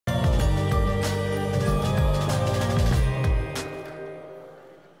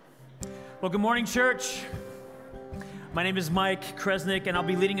Well, good morning, church. My name is Mike Kresnick, and I'll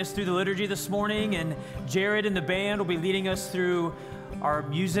be leading us through the liturgy this morning, and Jared and the band will be leading us through our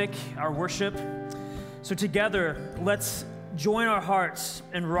music, our worship. So together, let's join our hearts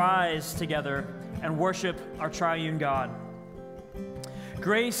and rise together and worship our triune God.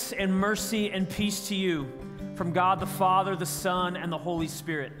 Grace and mercy and peace to you from God the Father, the Son, and the Holy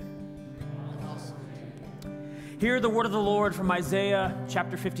Spirit. Hear the word of the Lord from Isaiah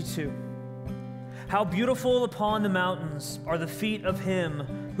chapter 52. How beautiful upon the mountains are the feet of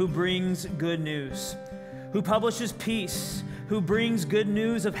him who brings good news, who publishes peace, who brings good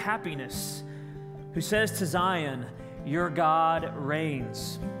news of happiness, who says to Zion, your God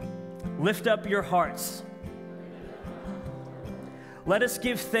reigns. Lift up your hearts. Let us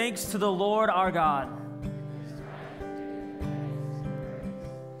give thanks to the Lord our God.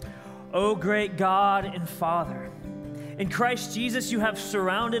 O great God and Father, in Christ Jesus, you have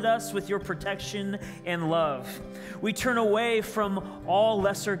surrounded us with your protection and love. We turn away from all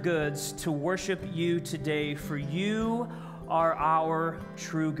lesser goods to worship you today, for you are our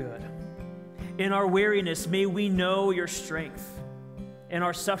true good. In our weariness, may we know your strength. In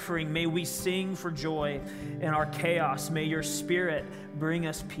our suffering, may we sing for joy. In our chaos, may your Spirit bring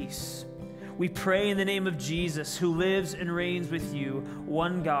us peace. We pray in the name of Jesus, who lives and reigns with you,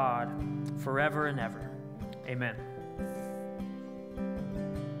 one God, forever and ever. Amen.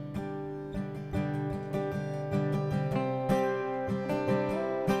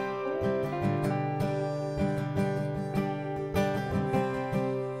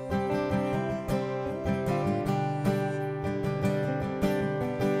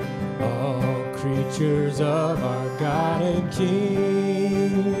 Of our God and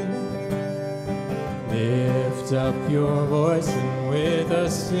King, lift up your voice and with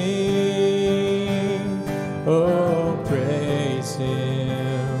us sing. Oh, praise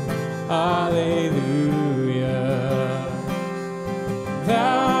him, hallelujah.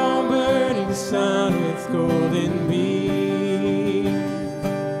 Thou burning sun with golden beam,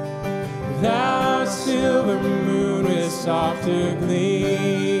 thou silver moon with softer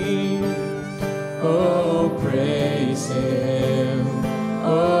gleam. Oh, praise him,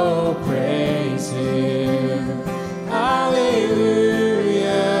 oh, praise him, hallelujah,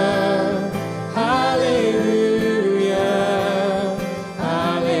 hallelujah,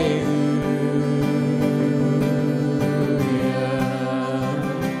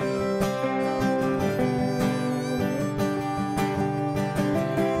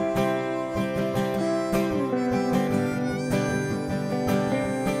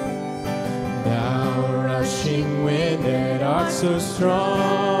 so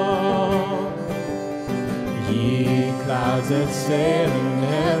strong, ye clouds that sail in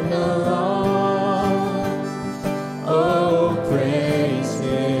heaven along. Oh, praise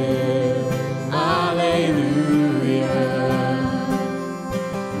him, hallelujah.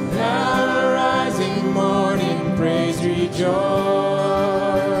 Thou rising morning, praise rejoice.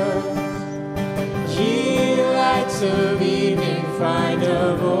 Ye lights of evening, find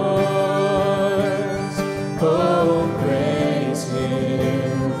a voice. Oh, praise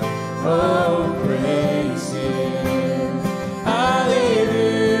him, oh, praise him,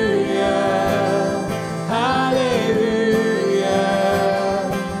 hallelujah, hallelujah,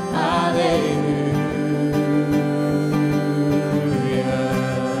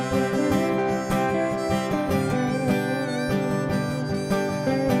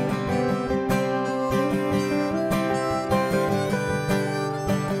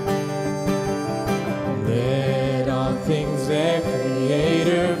 let all things their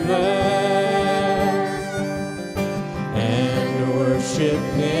Creator bless, and worship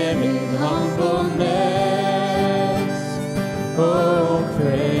him in humbleness. Oh,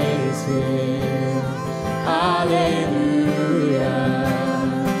 praise him, hallelujah.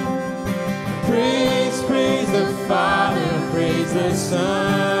 Praise, praise the Father, praise the Son,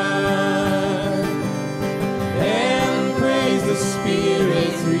 and praise the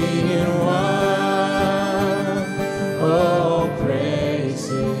Spirit, three in one. Oh, praise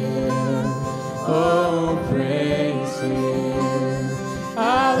him, oh, praise him,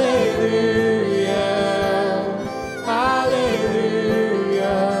 hallelujah, hallelujah.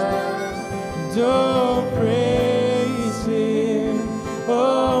 Oh, praise him,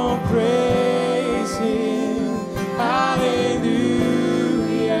 oh, praise him, hallelujah,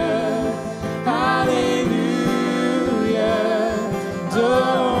 hallelujah.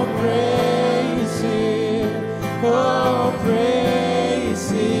 Oh, praise him, oh, praise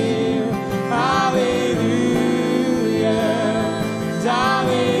him, hallelujah,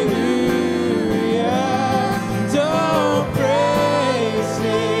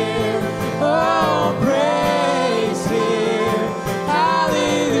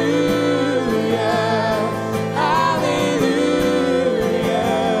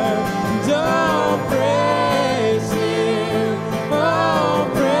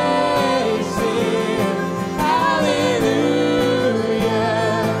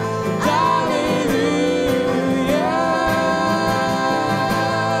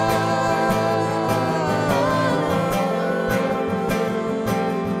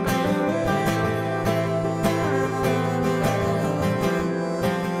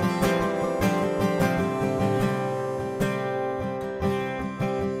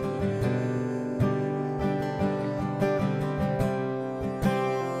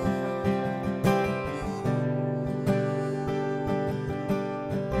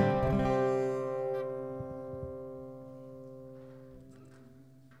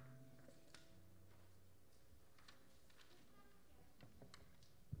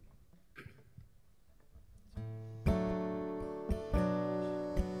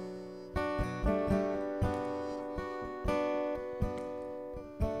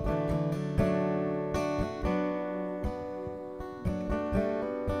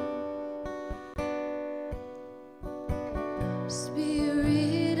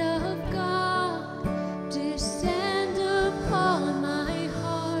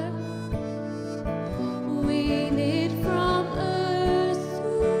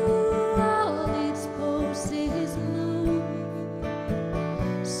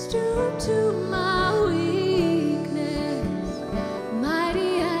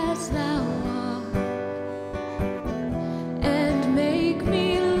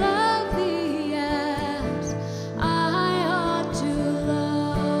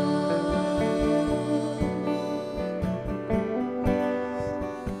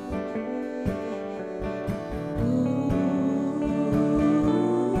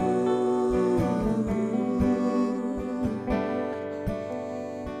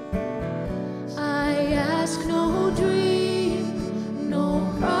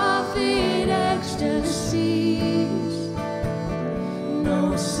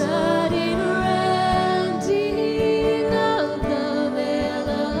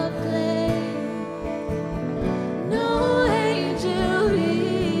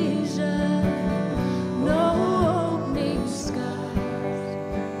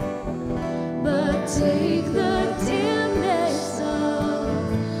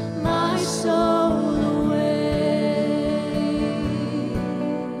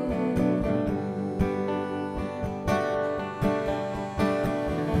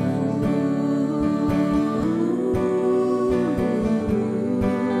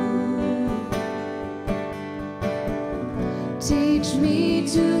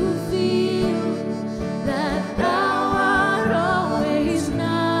 to feel that thou art always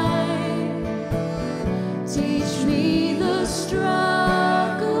nigh. Teach me the struggles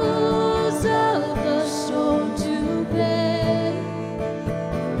of the soul to bear,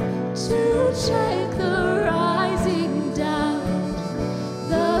 to check the rising doubt,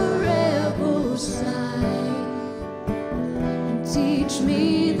 the rebel side, and teach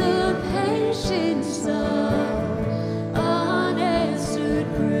me the patience of unanswered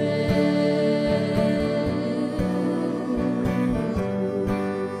prayer.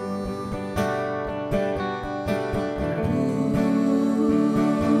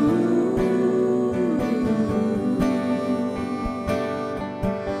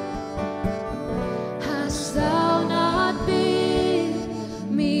 Hast thou not bid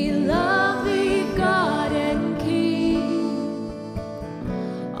me love thee, God and King?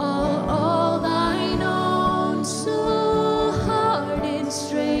 All thine own soul, heart, and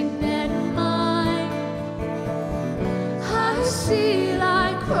strength and mind. I see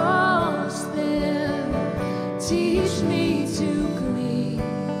thy cross there, teach me to cling.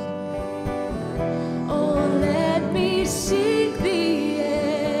 Oh, let me seek the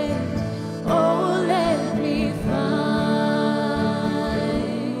end, oh, let me find.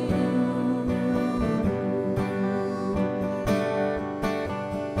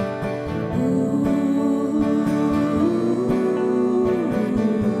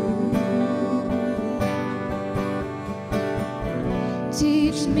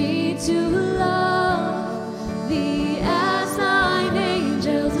 Teach me to love thee as thine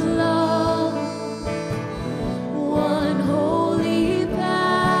angels love. One holy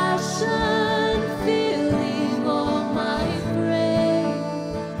passion filling all my frame.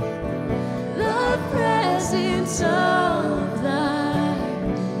 The presence of thy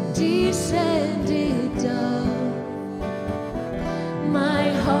descended dove. My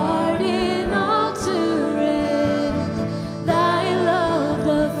heart in altar end, thy love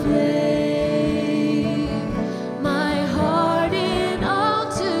the flame. My heart in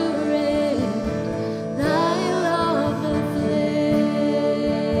altar end, thy love the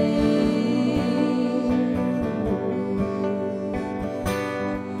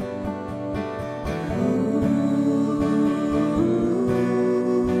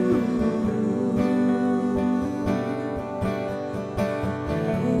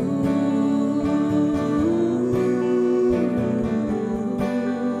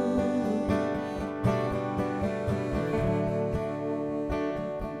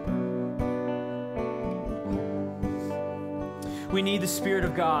We need the Spirit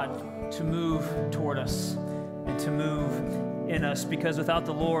of God to move toward us and to move in us, because without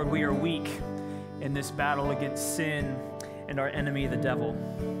the Lord, we are weak in this battle against sin and our enemy, the devil.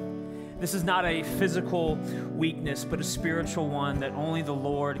 This is not a physical weakness, but a spiritual one that only the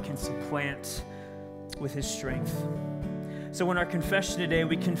Lord can supplant with his strength. So in our confession today,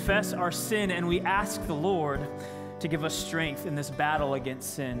 we confess our sin and we ask the Lord to give us strength in this battle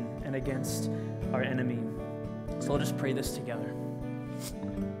against sin and against our enemy. So let us pray this together.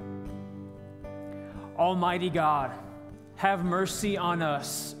 Almighty God, have mercy on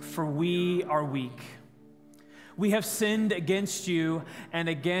us, for we are weak. We have sinned against you and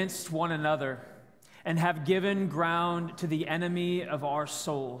against one another, and have given ground to the enemy of our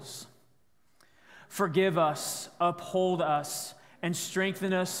souls. Forgive us, uphold us, and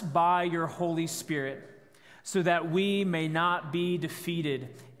strengthen us by your Holy Spirit, so that we may not be defeated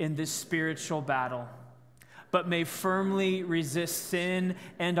in this spiritual battle, but may firmly resist sin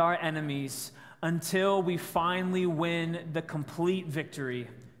and our enemies until we finally win the complete victory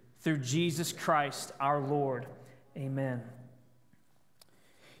through Jesus Christ our Lord. Amen.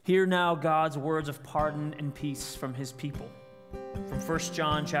 Hear now God's words of pardon and peace from his people. From 1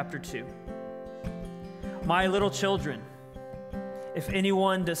 John chapter 2. My little children, if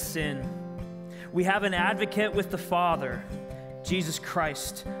anyone does sin, we have an advocate with the Father, Jesus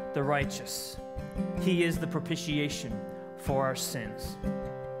Christ the righteous. He is the propitiation for our sins.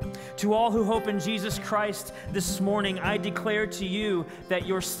 To all who hope in Jesus Christ this morning, I declare to you that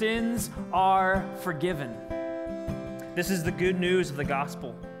your sins are forgiven. This is the good news of the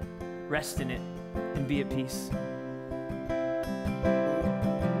gospel. Rest in it and be at peace.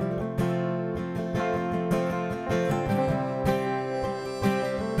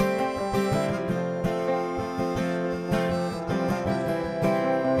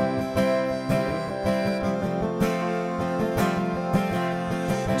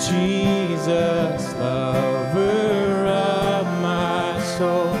 Jesus, lover of my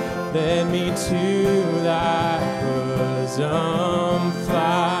soul, let me to thy bosom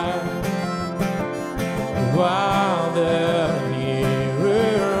fly, while the nearer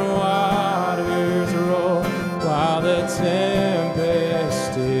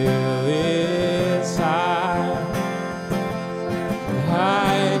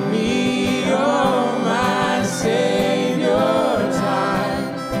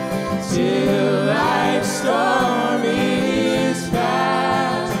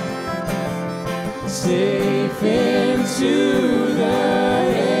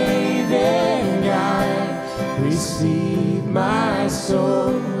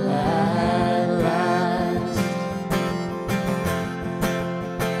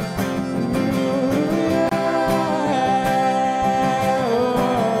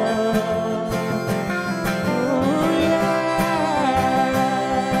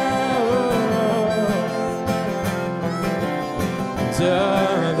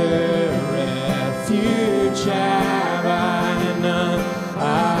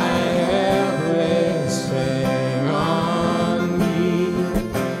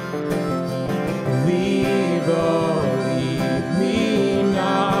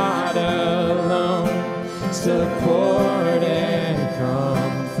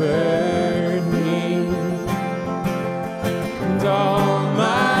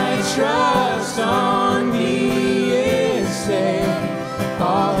trust on thee is safe.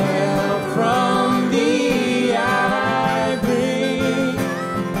 All help from thee I bring.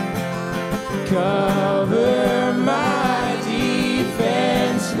 Cover my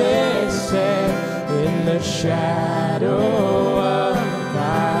defenseless head in the shadow of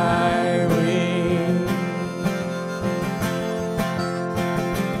thy wing.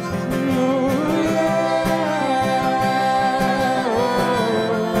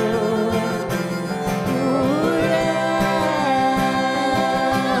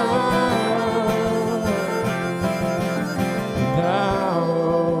 Thou,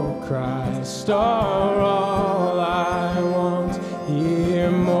 O Christ, are all I want,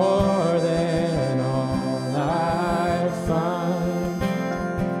 here more than all I find.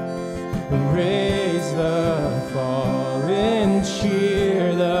 Raise the fallen,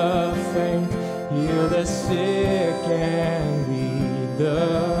 cheer the faint, heal the sick and lead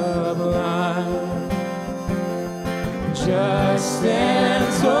the blind. Just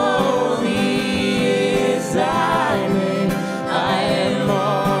and holy is thy name. I am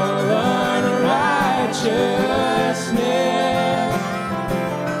all unrighteousness,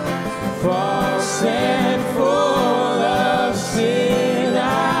 false and full of sin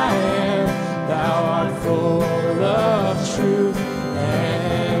I am. Thou art full of truth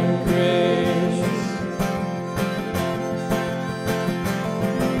and grace.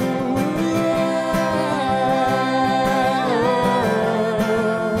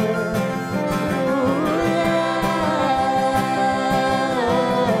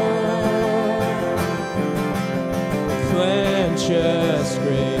 Plenteous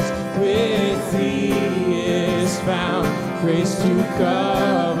grace with thee is found, grace to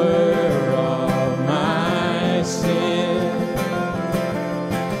cover all my sin.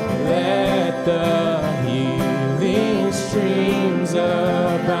 Let the healing streams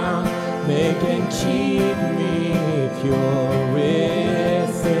abound, make and keep me pure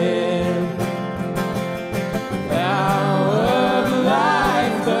within. Thou of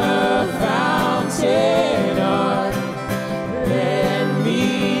life, the fountain art, let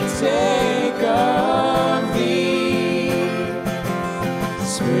me take of thee.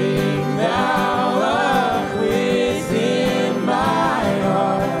 Spring thou up within my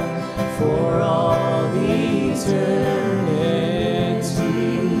heart for all eternity.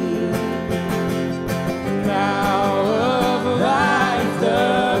 Thou of life,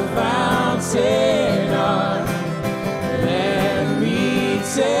 the fountain art, let me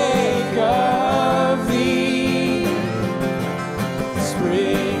take of thee.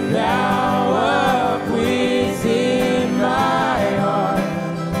 Spring thou up within my heart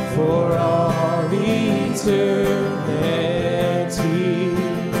for all eternity.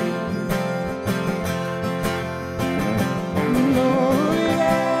 Oh, yeah.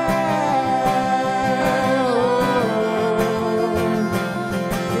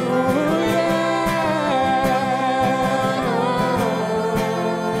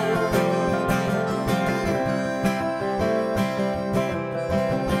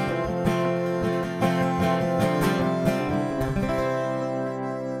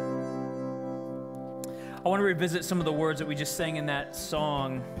 Oh, I want to revisit some of the words that we just sang in that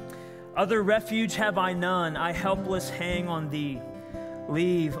song. Other refuge have I none, I helpless hang on thee.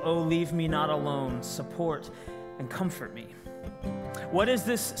 Leave, oh leave me not alone, support and comfort me. What is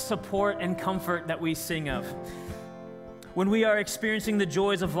this support and comfort that we sing of? When we are experiencing the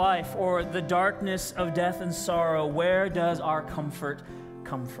joys of life or the darkness of death and sorrow, where does our comfort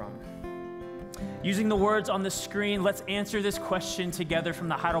come from? Using the words on the screen, let's answer this question together from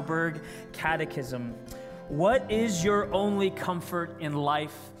the Heidelberg Catechism. What is your only comfort in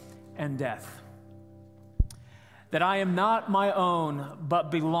life and death? That I am not my own,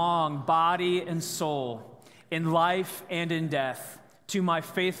 but belong, body and soul, in life and in death, to my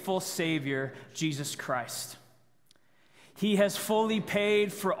faithful Savior, Jesus Christ. He has fully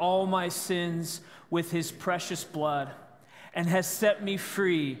paid for all my sins with his precious blood and has set me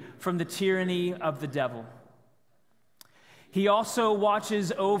free from the tyranny of the devil. He also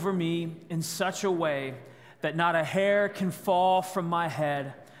watches over me in such a way that not a hair can fall from my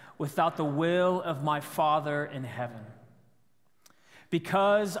head without the will of my Father in heaven.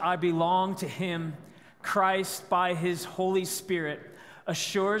 Because I belong to him, Christ, by his Holy Spirit,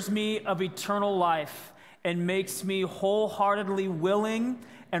 assures me of eternal life and makes me wholeheartedly willing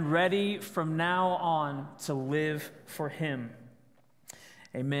and ready from now on to live for him.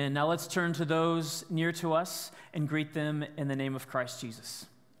 Amen. Now let's turn to those near to us and greet them in the name of Christ Jesus.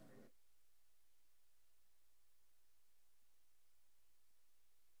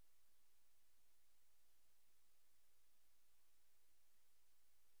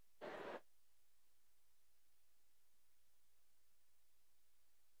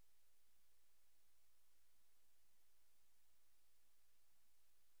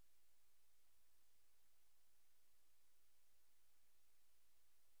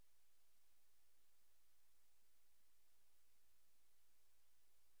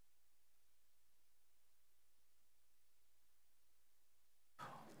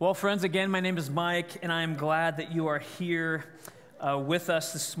 Well, friends, again, my name is Mike, and I am glad that you are here with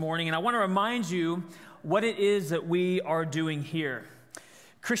us this morning. And I want to remind you what it is that we are doing here.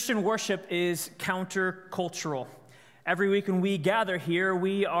 Christian worship is countercultural. Every week when we gather here,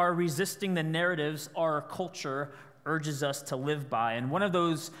 we are resisting the narratives our culture urges us to live by. And one of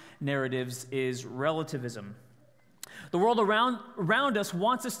those narratives is relativism. The world around us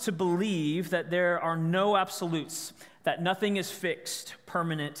wants us to believe that there are no absolutes, that nothing is fixed,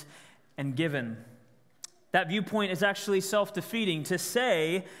 permanent, and given. That viewpoint is actually self-defeating. To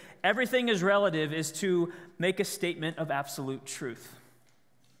say everything is relative is to make a statement of absolute truth.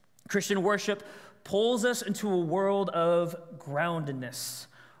 Christian worship pulls us into a world of groundedness,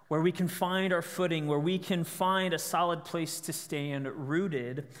 where we can find our footing, where we can find a solid place to stand,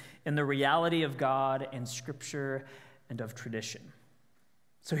 rooted in the reality of God and Scripture and of tradition.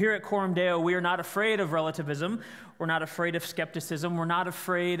 So here at Coram Deo, we are not afraid of relativism. We're not afraid of skepticism. We're not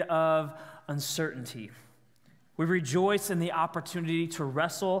afraid of uncertainty. We rejoice in the opportunity to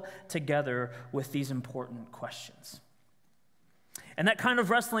wrestle together with these important questions. And that kind of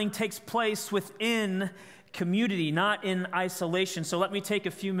wrestling takes place within community, not in isolation. So let me take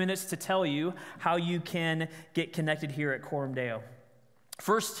a few minutes to tell you how you can get connected here at Coram Deo.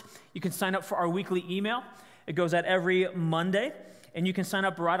 First, you can sign up for our weekly email. It goes out every Monday. And you can sign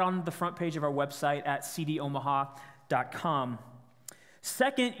up right on the front page of our website at cdomaha.com.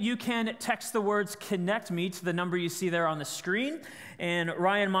 Second, you can text the words "Connect Me" to the number you see there on the screen, and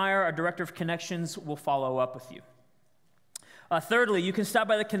Ryan Meyer, our Director of Connections, will follow up with you. Thirdly, you can stop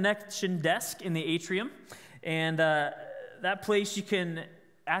by the connection desk in the atrium, and at that place you can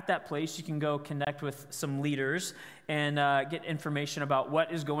go connect with some leaders and get information about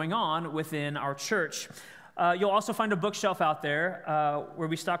what is going on within our church. You'll also find a bookshelf out there where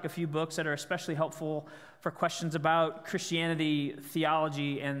we stock a few books that are especially helpful for questions about Christianity,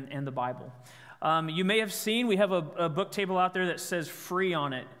 theology, and the Bible. You may have seen we have a book table out there that says free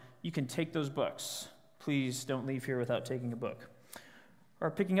on it. You can take those books. Please don't leave here without taking a book,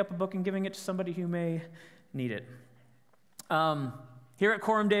 or picking up a book and giving it to somebody who may need it. Here at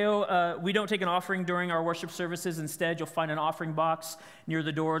Coram Deo, we don't take an offering during our worship services. Instead, you'll find an offering box near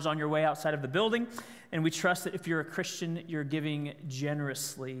the doors on your way outside of the building. And we trust that if you're a Christian, you're giving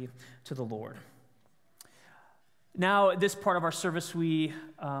generously to the Lord. Now, at this part of our service, we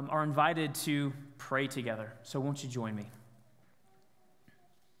are invited to pray together. So won't you join me?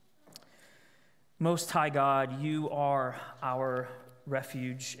 Most High God, you are our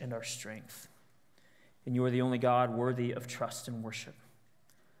refuge and our strength. And you are the only God worthy of trust and worship.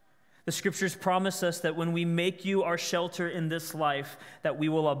 The Scriptures promise us that when we make you our shelter in this life, that we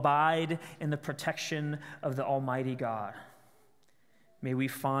will abide in the protection of the Almighty God. May we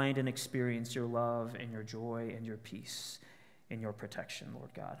find and experience your love and your joy and your peace and your protection,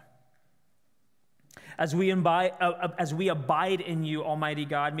 Lord God. As we abide in you, Almighty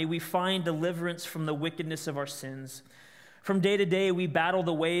God, may we find deliverance from the wickedness of our sins. From day to day, we battle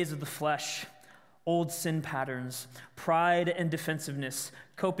the ways of the flesh, old sin patterns, pride and defensiveness,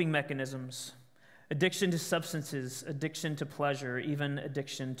 coping mechanisms, addiction to substances, addiction to pleasure, even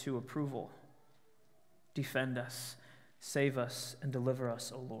addiction to approval. Defend us, save us, and deliver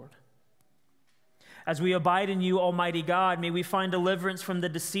us, O Lord. As we abide in you, Almighty God, may we find deliverance from the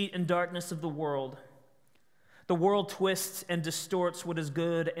deceit and darkness of the world. The world twists and distorts what is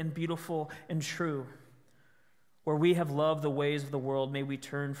good and beautiful and true. Where we have loved the ways of the world, may we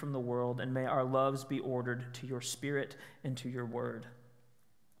turn from the world, and may our loves be ordered to your Spirit and to your word.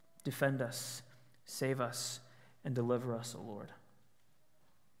 Defend us, save us, and deliver us, O Lord.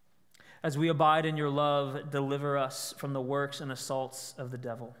 As we abide in your love, deliver us from the works and assaults of the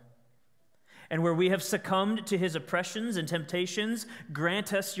devil. And where we have succumbed to his oppressions and temptations,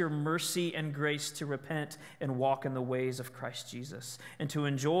 grant us your mercy and grace to repent and walk in the ways of Christ Jesus, and to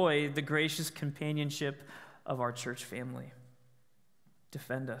enjoy the gracious companionship of our church family.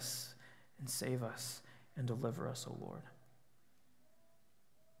 Defend us and save us and deliver us, O Lord.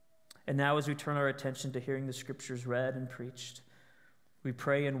 And now as we turn our attention to hearing the Scriptures read and preached, we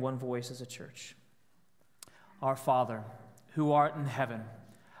pray in one voice as a church. Our Father, who art in heaven,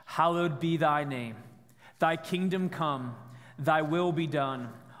 hallowed be thy name. Thy kingdom come, thy will be done,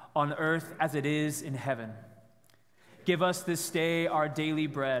 on earth as it is in heaven. Give us this day our daily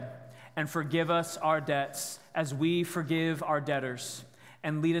bread, and forgive us our debts as we forgive our debtors.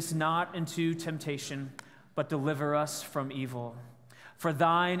 And lead us not into temptation, but deliver us from evil. For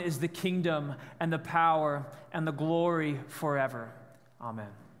thine is the kingdom and the power and the glory forever. Amen.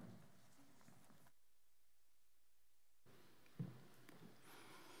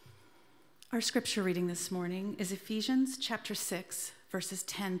 Our scripture reading this morning is Ephesians chapter 6, verses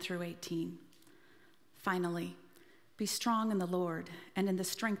 10 through 18. Finally, be strong in the Lord and in the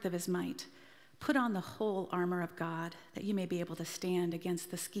strength of his might. Put on the whole armor of God, that you may be able to stand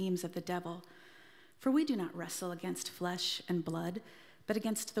against the schemes of the devil. For we do not wrestle against flesh and blood, but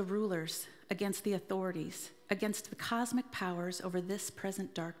against the rulers, against the authorities, against the cosmic powers over this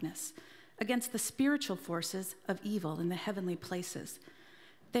present darkness, against the spiritual forces of evil in the heavenly places.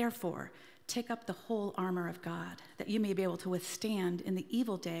 Therefore, take up the whole armor of God, that you may be able to withstand in the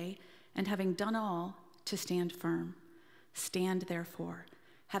evil day, and having done all, to stand firm. Stand therefore,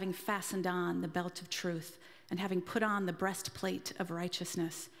 having fastened on the belt of truth, and having put on the breastplate of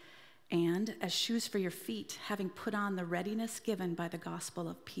righteousness, and as shoes for your feet, having put on the readiness given by the gospel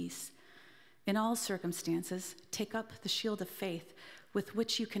of peace. In all circumstances, take up the shield of faith, with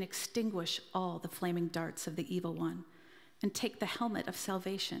which you can extinguish all the flaming darts of the evil one, and take the helmet of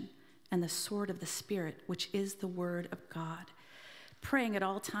salvation and the sword of the Spirit, which is the word of God, praying at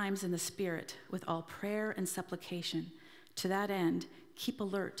all times in the Spirit with all prayer and supplication. To that end, keep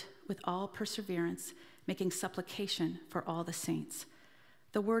alert with all perseverance, making supplication for all the saints.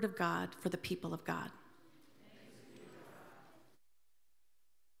 The word of God for the people of God.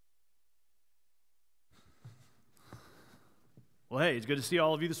 Well, hey, it's good to see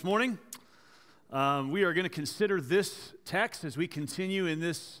all of you this morning. We are going to consider this text as we continue in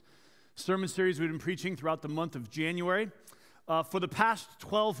this sermon series we've been preaching throughout the month of January. For the past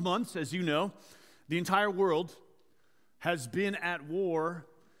 12 months, as you know, the entire world has been at war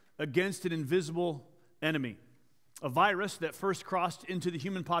against an invisible enemy, a virus that first crossed into the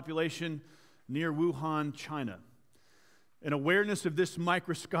human population near Wuhan, China. An awareness of this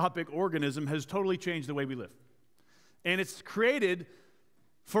microscopic organism has totally changed the way we live. And it's created,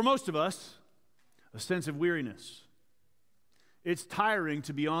 for most of us, a sense of weariness. It's tiring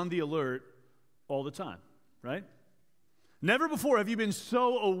to be on the alert all the time, right? Never before have you been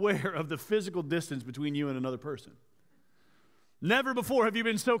so aware of the physical distance between you and another person. Never before have you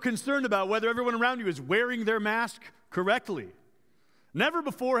been so concerned about whether everyone around you is wearing their mask correctly. Never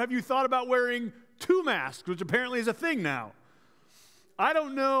before have you thought about wearing two masks, which apparently is a thing now. I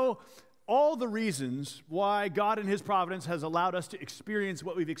don't know all the reasons why God in his providence has allowed us to experience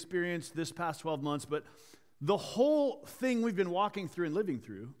what we've experienced this past 12 months, but the whole thing we've been walking through and living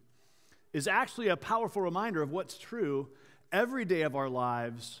through is actually a powerful reminder of what's true every day of our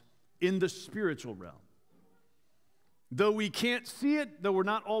lives in the spiritual realm. Though we can't see it, though we're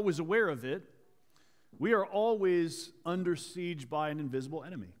not always aware of it, we are always under siege by an invisible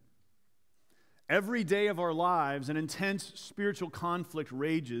enemy. Every day of our lives, an intense spiritual conflict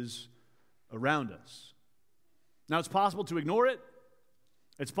rages around us. Now, it's possible to ignore it.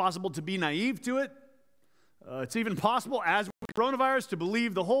 It's possible to be naive to it. It's even possible, as with coronavirus, to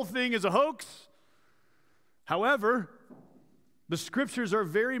believe the whole thing is a hoax. However, the scriptures are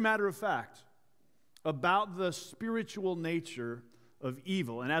very matter of fact about the spiritual nature of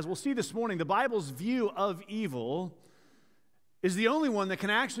evil. And as we'll see this morning, the Bible's view of evil is the only one that can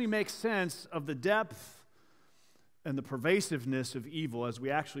actually make sense of the depth and the pervasiveness of evil as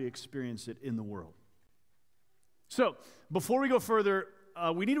we actually experience it in the world. So, before we go further,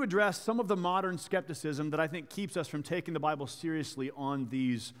 we need to address some of the modern skepticism that I think keeps us from taking the Bible seriously on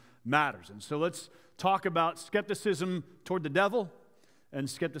these matters. And so let's talk about skepticism toward the devil and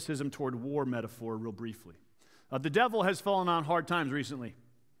skepticism toward war metaphor real briefly. The devil has fallen on hard times recently.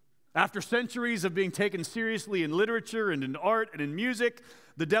 After centuries of being taken seriously in literature and in art and in music,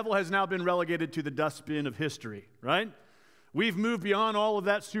 the devil has now been relegated to the dustbin of history, right? We've moved beyond all of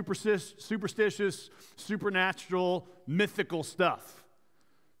that superstitious, supernatural, mythical stuff.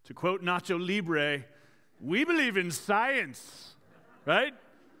 To quote Nacho Libre, we believe in science, right?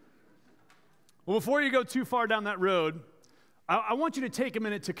 Well, before you go too far down that road, I want you to take a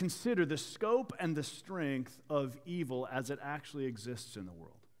minute to consider the scope and the strength of evil as it actually exists in the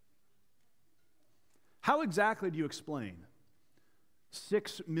world. How exactly do you explain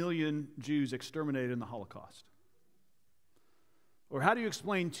 6 million Jews exterminated in the Holocaust? Or how do you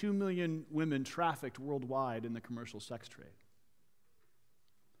explain 2 million women trafficked worldwide in the commercial sex trade?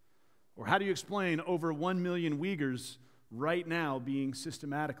 Or how do you explain over 1 million Uyghurs right now being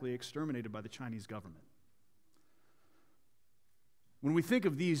systematically exterminated by the Chinese government? When we think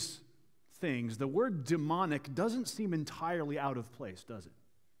of these things, the word demonic doesn't seem entirely out of place, does it?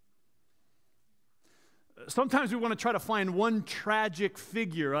 Sometimes we want to try to find one tragic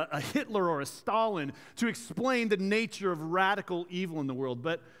figure, a Hitler or a Stalin, to explain the nature of radical evil in the world,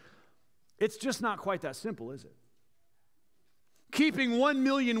 but it's just not quite that simple, is it? Keeping 1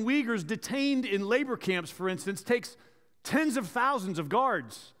 million Uyghurs detained in labor camps, for instance, takes tens of thousands of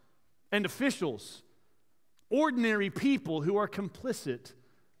guards and officials, ordinary people who are complicit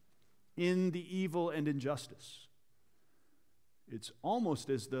in the evil and injustice. It's almost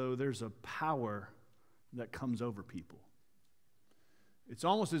as though there's a power that comes over people. It's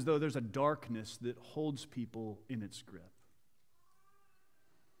almost as though there's a darkness that holds people in its grip.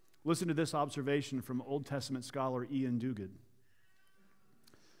 Listen to this observation from Old Testament scholar Ian Duguid.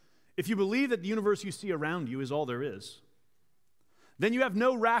 If you believe that the universe you see around you is all there is, then you have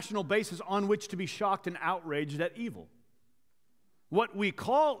no rational basis on which to be shocked and outraged at evil. What we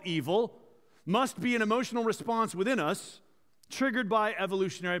call evil must be an emotional response within us triggered by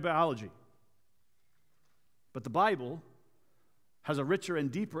evolutionary biology. But the Bible has a richer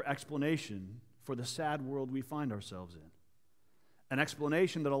and deeper explanation for the sad world we find ourselves in. An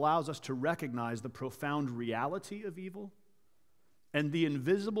explanation that allows us to recognize the profound reality of evil and the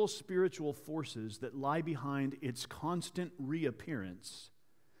invisible spiritual forces that lie behind its constant reappearance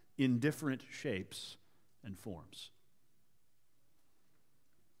in different shapes and forms.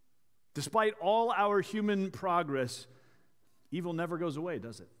 Despite all our human progress, evil never goes away,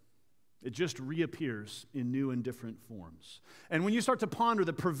 does it? It just reappears in new and different forms. And when you start to ponder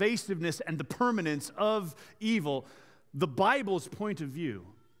the pervasiveness and the permanence of evil, the Bible's point of view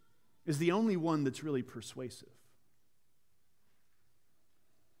is the only one that's really persuasive.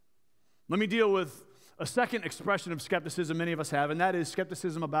 Let me deal with a second expression of skepticism many of us have, and that is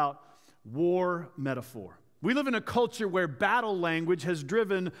skepticism about war metaphor. We live in a culture where battle language has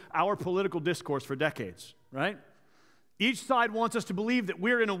driven our political discourse for decades, right? Each side wants us to believe that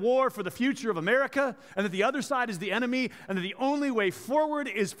we're in a war for the future of America, and that the other side is the enemy, and that the only way forward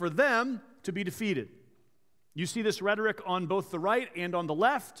is for them to be defeated. You see this rhetoric on both the right and on the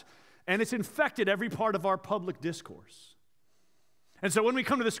left, and it's infected every part of our public discourse. And so when we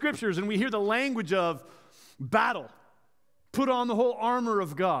come to the scriptures and we hear the language of battle, put on the whole armor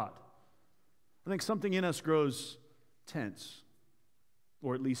of God, I think something in us grows tense,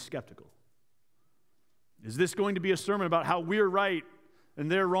 or at least skeptical. Is this going to be a sermon about how we're right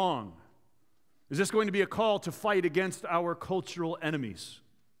and they're wrong? Is this going to be a call to fight against our cultural enemies?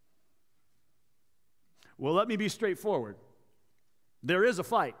 Well, let me be straightforward. There is a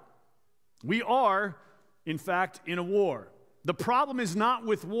fight. We are, in fact, in a war. The problem is not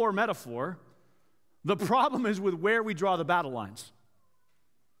with war metaphor. The problem is with where we draw the battle lines.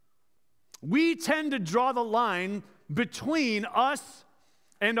 We tend to draw the line between us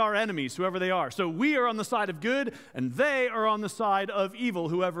and our enemies, whoever they are. So we are on the side of good, and they are on the side of evil,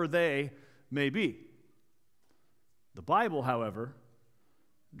 whoever they may be. The Bible, however,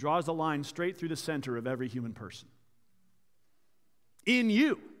 draws a line straight through the center of every human person. In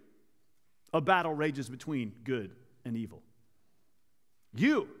you, a battle rages between good and evil.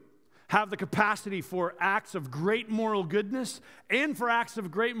 You have the capacity for acts of great moral goodness and for acts of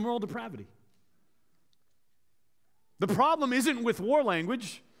great moral depravity. The problem isn't with war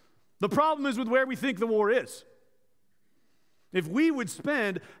language. The problem is with where we think the war is. If we would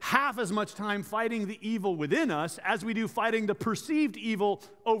spend half as much time fighting the evil within us as we do fighting the perceived evil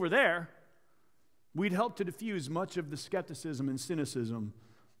over there, we'd help to diffuse much of the skepticism and cynicism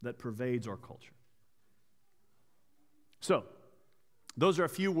that pervades our culture. So, those are a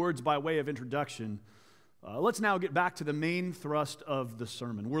few words by way of introduction. Let's now get back to the main thrust of the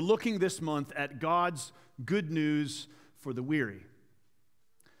sermon. We're looking this month at God's good news for the weary.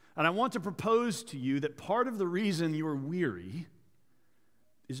 And I want to propose to you that part of the reason you're weary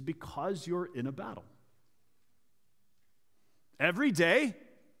is because you're in a battle. Every day,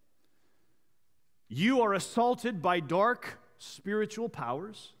 you are assaulted by dark spiritual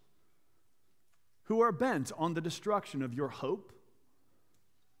powers who are bent on the destruction of your hope,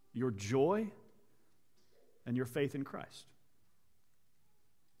 your joy, and your faith in Christ.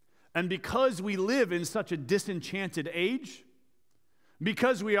 And because we live in such a disenchanted age,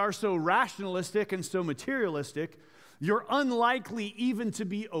 because we are so rationalistic and so materialistic, you're unlikely even to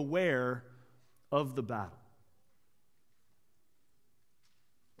be aware of the battle.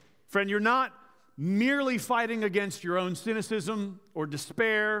 Friend, you're not merely fighting against your own cynicism or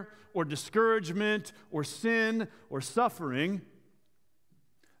despair or discouragement or sin or suffering.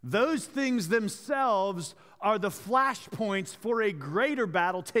 Those things themselves are the flashpoints for a greater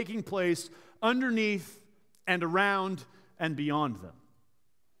battle taking place underneath and around and beyond them.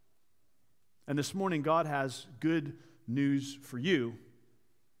 And this morning, God has good news for you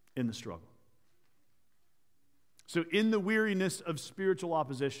in the struggle. So in the weariness of spiritual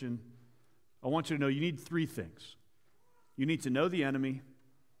opposition, I want you to know you need three things. You need to know the enemy,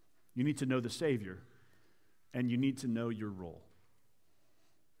 you need to know the Savior, and you need to know your role.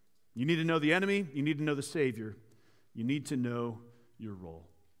 You need to know the enemy, you need to know the Savior, you need to know your role.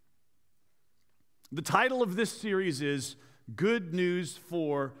 The title of this series is Good News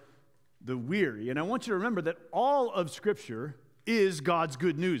for the Weary. And I want you to remember that all of Scripture is God's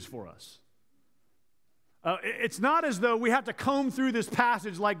good news for us. It's not as though we have to comb through this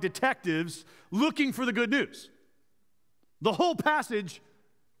passage like detectives looking for the good news. The whole passage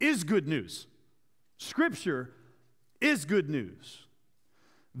is good news. Scripture is good news.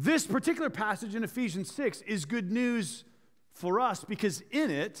 This particular passage in Ephesians 6 is good news for us because in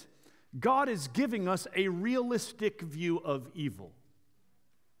it, God is giving us a realistic view of evil.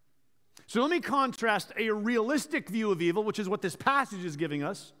 So let me contrast a realistic view of evil, which is what this passage is giving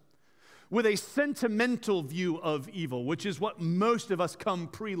us, with a sentimental view of evil, which is what most of us come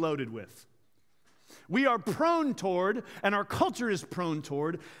preloaded with. We are prone toward, and our culture is prone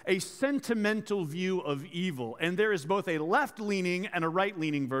toward, a sentimental view of evil. And there is both a left-leaning and a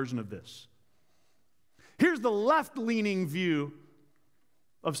right-leaning version of this. Here's the left-leaning view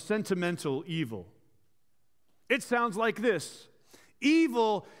of sentimental evil. It sounds like this: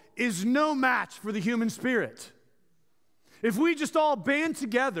 evil is no match for the human spirit. If we just all band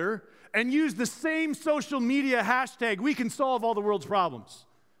together and use the same social media hashtag, we can solve all the world's problems.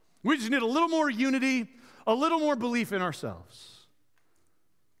 We just need a little more unity, a little more belief in ourselves.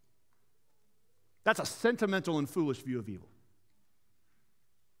 That's a sentimental and foolish view of evil.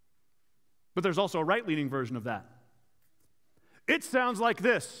 But there's also a right-leaning version of that. It sounds like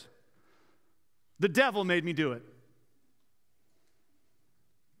this: the devil made me do it.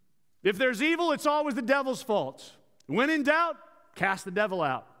 If there's evil, it's always the devil's fault. When in doubt, cast the devil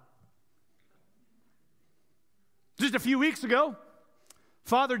out. Just a few weeks ago,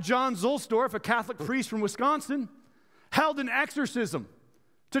 Father John Zollstorff, a Catholic priest from Wisconsin, held an exorcism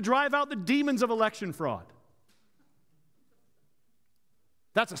to drive out the demons of election fraud.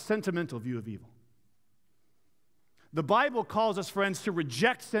 That's a sentimental view of evil. The Bible calls us, friends, to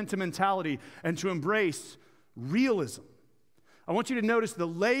reject sentimentality and to embrace realism. I want you to notice the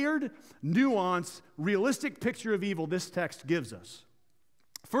layered, nuanced, realistic picture of evil this text gives us.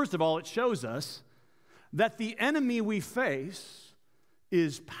 First of all, it shows us that the enemy we face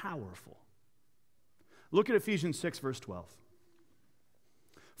is powerful. Look at Ephesians 6, verse 12.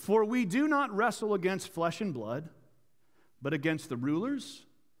 For we do not wrestle against flesh and blood, but against the rulers,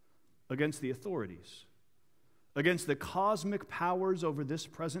 against the authorities, against the cosmic powers over this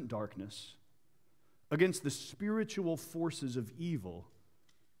present darkness, against the spiritual forces of evil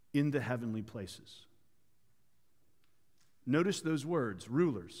in the heavenly places. Notice those words: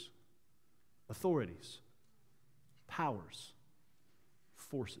 rulers, authorities, powers,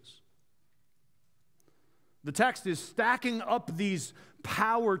 forces. The text is stacking up these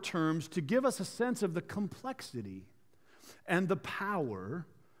power terms to give us a sense of the complexity and the power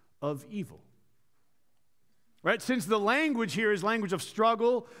of evil. Right? Since the language here is language of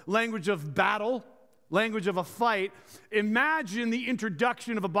struggle, language of battle, language of a fight, imagine the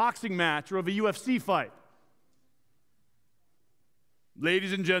introduction of a boxing match or of a UFC fight.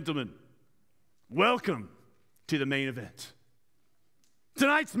 Ladies and gentlemen, welcome to the main event.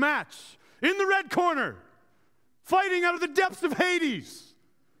 Tonight's match, in the red corner, fighting out of the depths of Hades,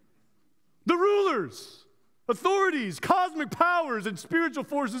 the rulers, authorities, cosmic powers, and spiritual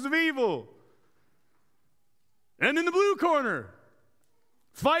forces of evil. And in the blue corner,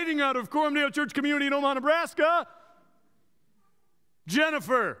 fighting out of Corumdale Church Community in Omaha, Nebraska,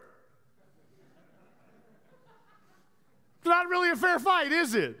 Jennifer. It's not really a fair fight,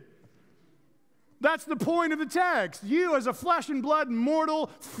 is it? That's the point of the text. You, as a flesh and blood,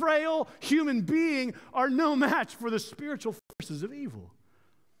 mortal, frail human being, are no match for the spiritual forces of evil.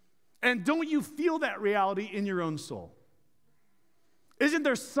 And don't you feel that reality in your own soul? Isn't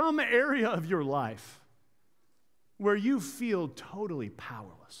there some area of your life where you feel totally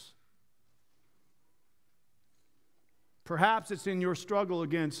powerless? Perhaps it's in your struggle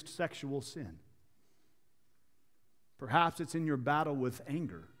against sexual sin. Perhaps it's in your battle with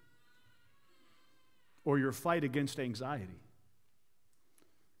anger, or your fight against anxiety,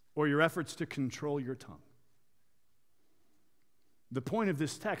 or your efforts to control your tongue. The point of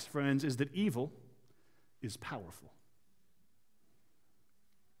this text, friends, is that evil is powerful.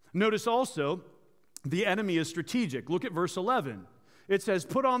 Notice also, the enemy is strategic. Look at verse 11. It says,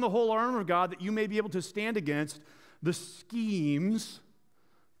 put on the whole armor of God that you may be able to stand against the schemes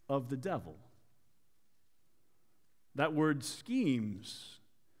of the devil. That word schemes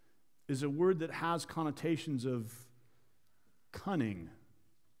is a word that has connotations of cunning,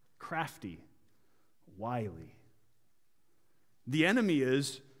 crafty, wily. The enemy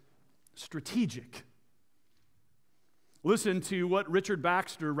is strategic. Listen to what Richard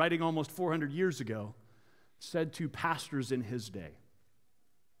Baxter, writing almost 400 years ago, said to pastors in his day.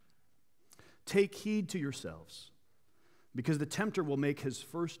 Take heed to yourselves, because the tempter will make his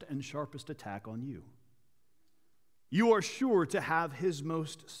first and sharpest attack on you. You are sure to have his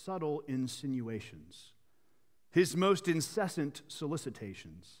most subtle insinuations, his most incessant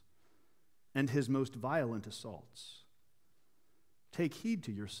solicitations, and his most violent assaults. Take heed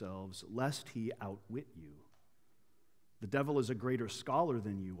to yourselves, lest he outwit you. The devil is a greater scholar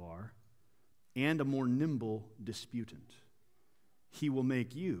than you are, and a more nimble disputant. He will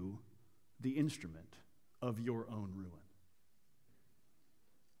make you the instrument of your own ruin.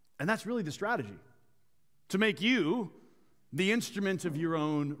 And that's really the strategy, to make you the instrument of your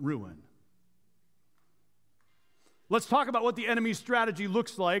own ruin. Let's talk about what the enemy's strategy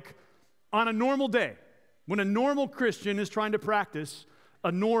looks like on a normal day, when a normal Christian is trying to practice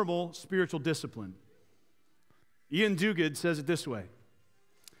a normal spiritual discipline. Ian Duguid says it this way: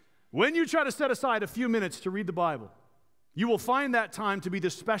 when you try to set aside a few minutes to read the Bible, you will find that time to be the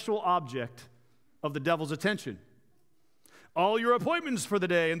special object of the devil's attention. All your appointments for the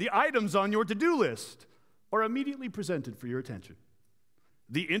day and the items on your to-do list are immediately presented for your attention.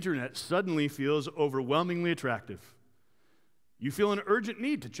 The internet suddenly feels overwhelmingly attractive. You feel an urgent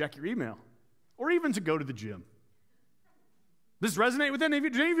need to check your email or even to go to the gym. Does this resonate with any of you?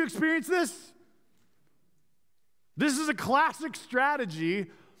 Did any of you experience this? This is a classic strategy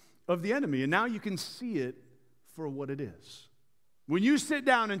of the enemy, and now you can see it for what it is. When you sit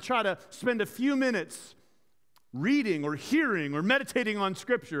down and try to spend a few minutes reading or hearing or meditating on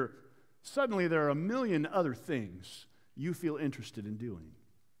Scripture, suddenly there are a million other things you feel interested in doing.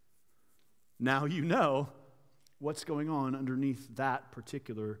 Now you know what's going on underneath that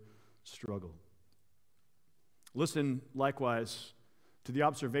particular struggle. Listen likewise to the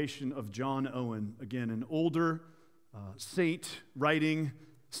observation of John Owen, again, an older saint writing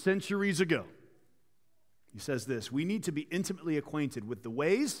centuries ago. He says this: we need to be intimately acquainted with the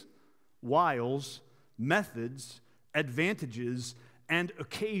ways, wiles, methods, advantages, and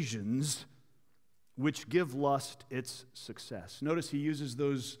occasions which give lust its success. Notice he uses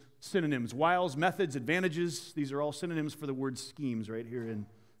those synonyms: wiles, methods, advantages. These are all synonyms for the word schemes right here in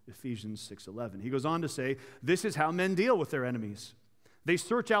Ephesians 6:11. He goes on to say, this is how men deal with their enemies. They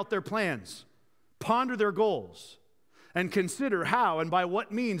search out their plans, ponder their goals, and consider how and by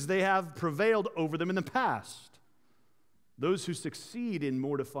what means they have prevailed over them in the past. Those who succeed in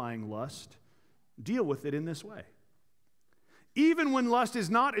mortifying lust deal with it in this way. Even when lust is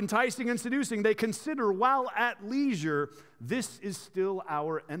not enticing and seducing, they consider while at leisure, this is still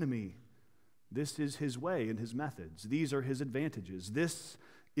our enemy. This is his way and his methods. These are his advantages. This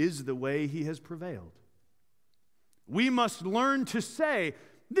is the way he has prevailed. We must learn to say,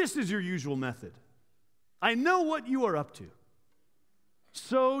 this is your usual method. I know what you are up to.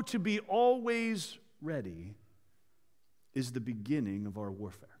 So to be always ready is the beginning of our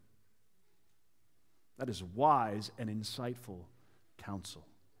warfare. That is wise and insightful counsel.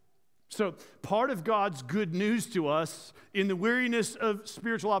 So part of God's good news to us in the weariness of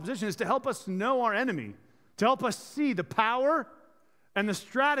spiritual opposition is to help us know our enemy, to help us see the power and the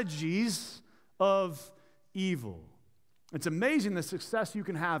strategies of evil. It's amazing the success you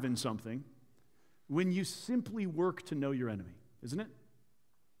can have in something when you simply work to know your enemy, isn't it?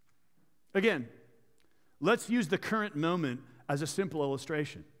 Again, let's use the current moment as a simple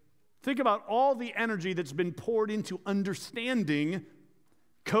illustration. Think about all the energy that's been poured into understanding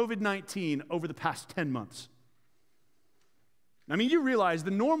COVID-19 over the past 10 months. I mean, you realize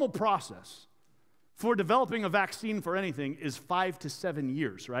the normal process for developing a vaccine for anything is 5 to 7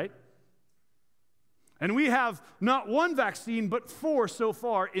 years, right? And we have not one vaccine, but 4 so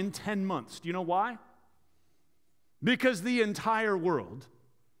far in 10 months. Do you know why? Because the entire world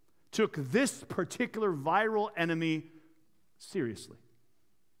took this particular viral enemy seriously.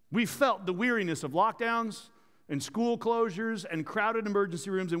 We felt the weariness of lockdowns and school closures and crowded emergency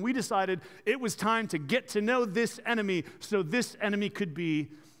rooms, and we decided it was time to get to know this enemy so this enemy could be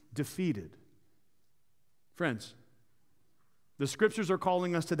defeated. Friends, the scriptures are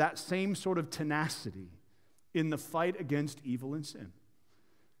calling us to that same sort of tenacity in the fight against evil and sin.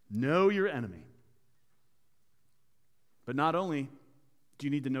 Know your enemy. But not only do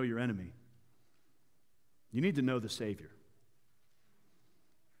you need to know your enemy, you need to know the Savior.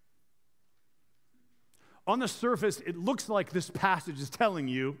 On the surface, it looks like this passage is telling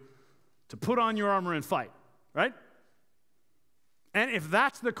you to put on your armor and fight, right? And if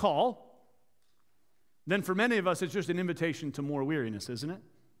that's the call, then for many of us, it's just an invitation to more weariness, isn't it?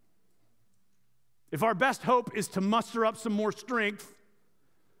 If our best hope is to muster up some more strength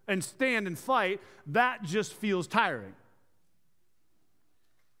and stand and fight, that just feels tiring.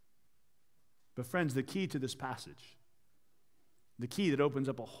 But friends, the key to this passage, the key that opens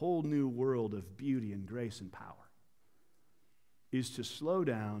up a whole new world of beauty and grace and power, is to slow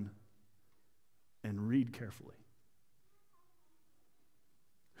down and read carefully.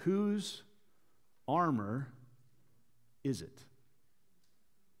 Whose armor is it?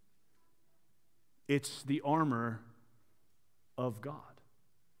 It's the armor of God.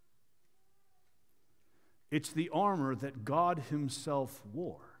 It's the armor that God himself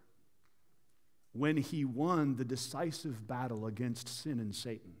wore when he won the decisive battle against sin and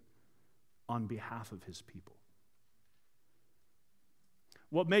Satan on behalf of his people.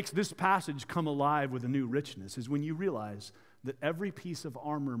 What makes this passage come alive with a new richness is when you realize that every piece of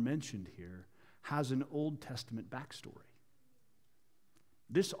armor mentioned here has an Old Testament backstory.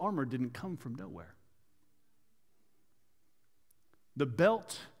 This armor didn't come from nowhere. The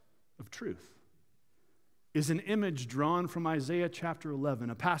belt of truth is an image drawn from Isaiah chapter 11,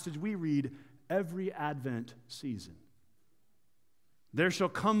 a passage we read every Advent season. There shall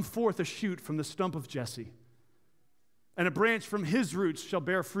come forth a shoot from the stump of Jesse, and a branch from his roots shall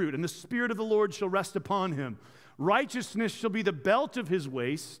bear fruit, and the Spirit of the Lord shall rest upon him. Righteousness shall be the belt of his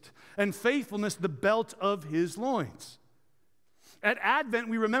waist, and faithfulness the belt of his loins. At Advent,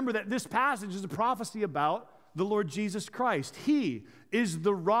 we remember that this passage is a prophecy about the Lord Jesus Christ. He is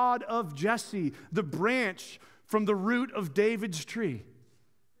the rod of Jesse, the branch from the root of David's tree.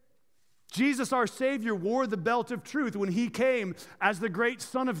 Jesus, our Savior, wore the belt of truth when he came as the great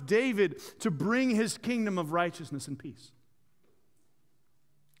Son of David to bring his kingdom of righteousness and peace.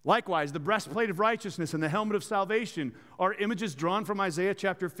 Likewise, the breastplate of righteousness and the helmet of salvation are images drawn from Isaiah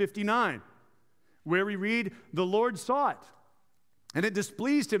chapter 59, where we read, "The Lord saw it, and it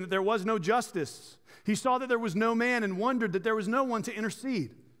displeased him that there was no justice. He saw that there was no man and wondered that there was no one to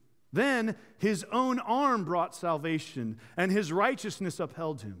intercede. Then his own arm brought salvation, and his righteousness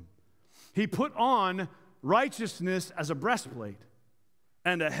upheld him. He put on righteousness as a breastplate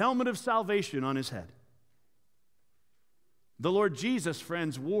and a helmet of salvation on his head." The Lord Jesus,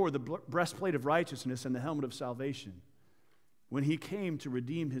 friends, wore the breastplate of righteousness and the helmet of salvation when he came to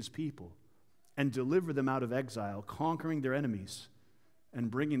redeem his people and deliver them out of exile, conquering their enemies and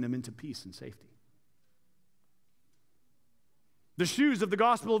bringing them into peace and safety. The shoes of the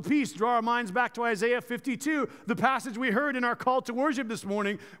gospel of peace draw our minds back to Isaiah 52, the passage we heard in our call to worship this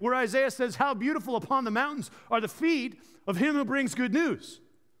morning, where Isaiah says, "How beautiful upon the mountains are the feet of him who brings good news,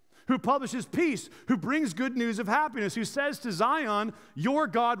 who publishes peace, who brings good news of happiness, who says to Zion, your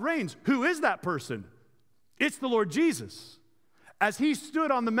God reigns." Who is that person? It's the Lord Jesus. As he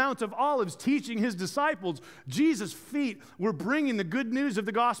stood on the Mount of Olives teaching his disciples, Jesus' feet were bringing the good news of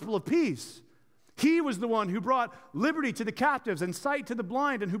the gospel of peace. He was the one who brought liberty to the captives and sight to the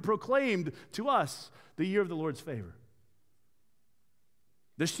blind, and who proclaimed to us the year of the Lord's favor.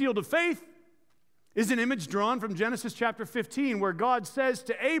 The shield of faith is an image drawn from Genesis chapter 15, where God says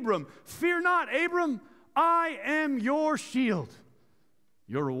to Abram, "Fear not, Abram, I am your shield.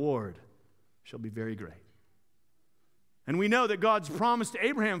 Your reward shall be very great." And we know that God's promise to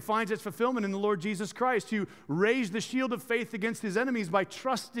Abraham finds its fulfillment in the Lord Jesus Christ, who raised the shield of faith against his enemies by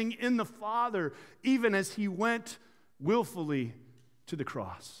trusting in the Father, even as he went willfully to the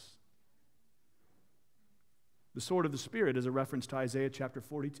cross. The sword of the Spirit is a reference to Isaiah chapter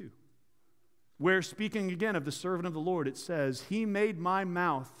 42, where, speaking again of the servant of the Lord, it says, "He made my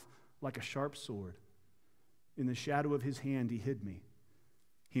mouth like a sharp sword. In the shadow of his hand he hid me.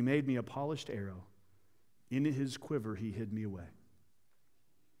 He made me a polished arrow. In his quiver he hid me away."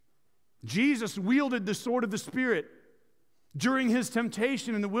 Jesus wielded the sword of the Spirit during his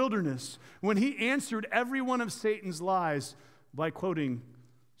temptation in the wilderness, when he answered every one of Satan's lies by quoting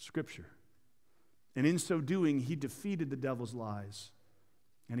Scripture. And in so doing, he defeated the devil's lies,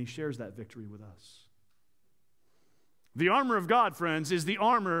 and he shares that victory with us. The armor of God, friends, is the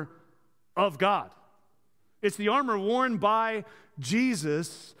armor of God. It's the armor worn by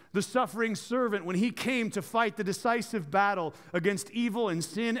Jesus, the suffering servant, when he came to fight the decisive battle against evil and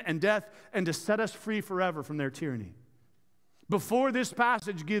sin and death, and to set us free forever from their tyranny. Before this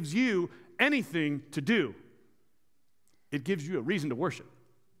passage gives you anything to do, it gives you a reason to worship.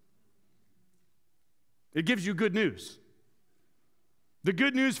 It gives you good news. The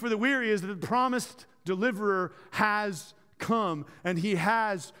good news for the weary is that the promised deliverer has come, and he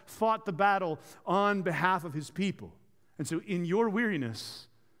has fought the battle on behalf of his people. And so in your weariness,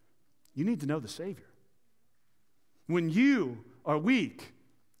 you need to know the Savior. When you are weak,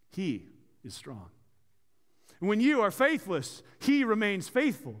 he is strong. When you are faithless, he remains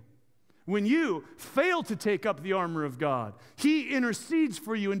faithful. When you fail to take up the armor of God, he intercedes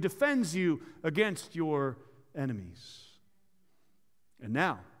for you and defends you against your enemies. And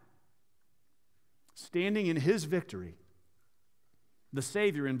now, standing in his victory, The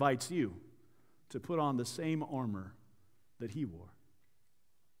Savior invites you to put on the same armor that he wore.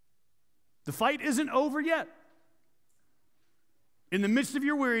 The fight isn't over yet. In the midst of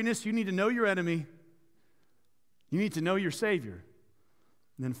your weariness, you need to know your enemy. You need to know your Savior.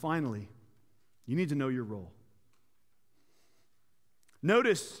 And then finally, you need to know your role.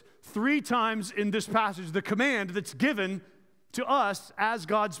 Notice 3 times in this passage the command that's given to us as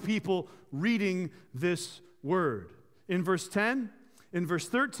God's people reading this word. In verse 10, in verse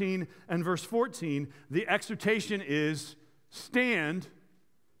 13, and verse 14, the exhortation is stand,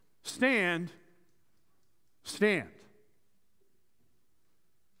 stand, stand.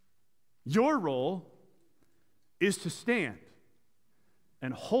 Your role is to stand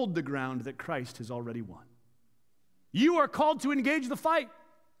and hold the ground that Christ has already won. You are called to engage the fight,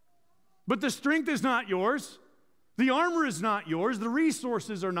 but the strength is not yours. The armor is not yours. The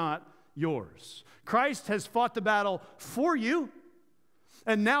resources are not yours. Christ has fought the battle for you,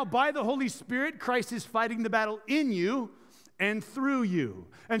 and now by the Holy Spirit, Christ is fighting the battle in you and through you.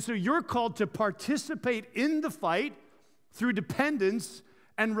 And so you're called to participate in the fight through dependence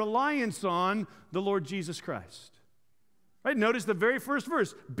and reliance on the Lord Jesus Christ. Right? Notice the very first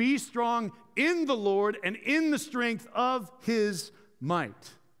verse. Be strong in the Lord and in the strength of his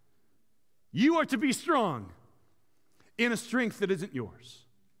might. You are to be strong in a strength that isn't yours.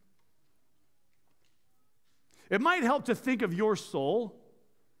 It might help to think of your soul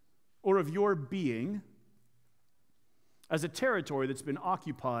or of your being as a territory that's been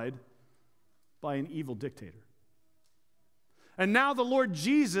occupied by an evil dictator. And now the Lord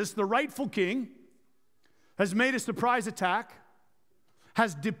Jesus, the rightful king, has made a surprise attack,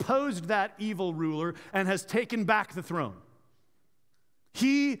 has deposed that evil ruler, and has taken back the throne.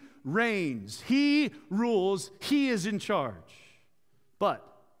 He reigns, he rules, he is in charge. But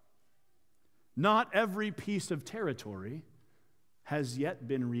not every piece of territory has yet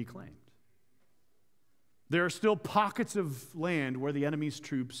been reclaimed. There are still pockets of land where the enemy's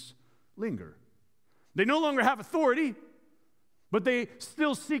troops linger. They no longer have authority, but they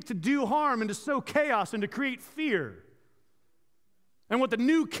still seek to do harm and to sow chaos and to create fear. And what the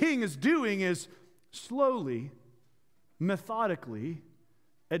new king is doing is slowly, methodically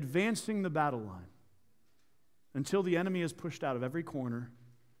advancing the battle line until the enemy is pushed out of every corner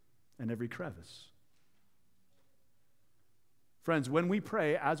and every crevice. Friends, when we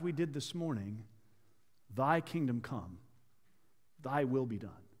pray, as we did this morning, thy kingdom come, thy will be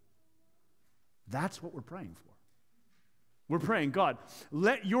done. That's what we're praying for. We're praying, God,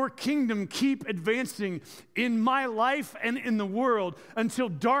 let your kingdom keep advancing in my life and in the world until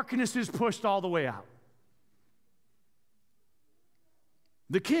darkness is pushed all the way out.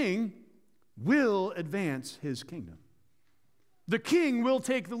 The king will advance his kingdom. The king will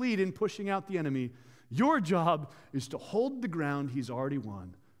take the lead in pushing out the enemy. Your job is to hold the ground he's already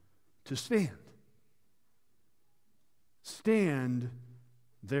won, to stand. Stand,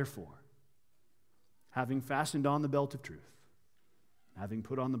 therefore, having fastened on the belt of truth, having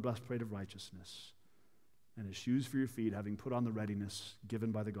put on the breastplate of righteousness, and as shoes for your feet, having put on the readiness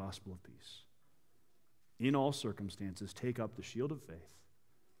given by the gospel of peace. In all circumstances, take up the shield of faith,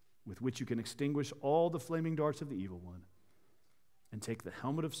 with which you can extinguish all the flaming darts of the evil one, and take the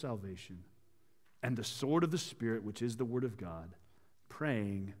helmet of salvation and the sword of the Spirit, which is the word of God,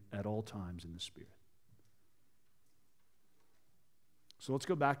 praying at all times in the Spirit. So let's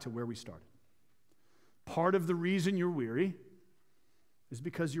go back to where we started. Part of the reason you're weary is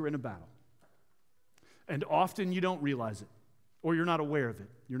because you're in a battle. And often you don't realize it, or you're not aware of it.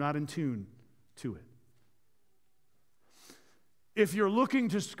 You're not in tune to it. If you're looking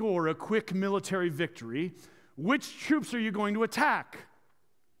to score a quick military victory, which troops are you going to attack?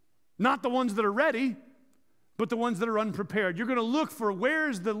 Not the ones that are ready, but the ones that are unprepared. You're going to look for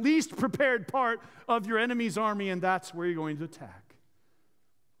where's the least prepared part of your enemy's army, and that's where you're going to attack.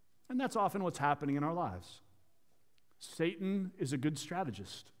 And that's often what's happening in our lives. Satan is a good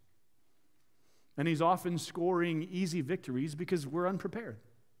strategist. And he's often scoring easy victories because we're unprepared.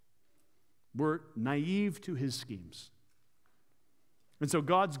 We're naive to his schemes. And so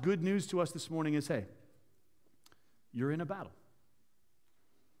God's good news to us this morning is, hey, you're in a battle.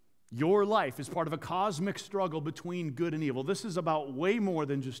 Your life is part of a cosmic struggle between good and evil. This is about way more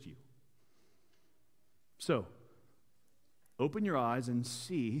than just you. So, open your eyes and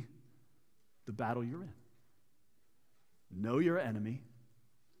see the battle you're in. Know your enemy,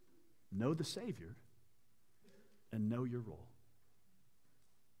 know the Savior, and know your role.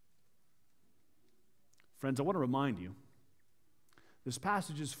 Friends, I want to remind you, this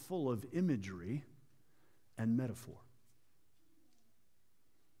passage is full of imagery and metaphor.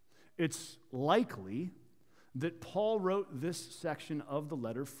 It's likely that Paul wrote this section of the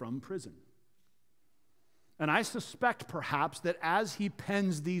letter from prison. And I suspect perhaps that as he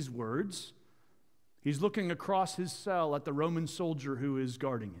pens these words, he's looking across his cell at the Roman soldier who is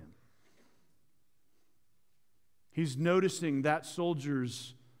guarding him. He's noticing that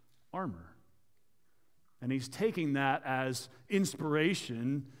soldier's armor. And he's taking that as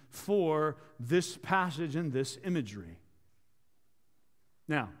inspiration for this passage and this imagery.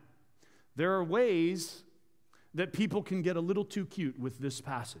 Now, there are ways that people can get a little too cute with this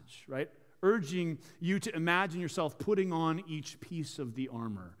passage, right? Urging you to imagine yourself putting on each piece of the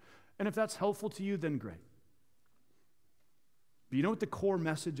armor. And if that's helpful to you, then great. But you know what the core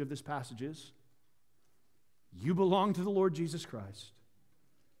message of this passage is? You belong to the Lord Jesus Christ,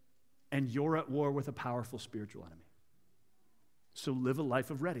 and you're at war with a powerful spiritual enemy. So live a life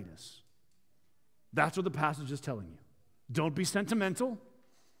of readiness. That's what the passage is telling you. Don't be sentimental.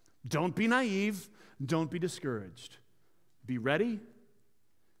 Don't be naive. Don't be discouraged. Be ready,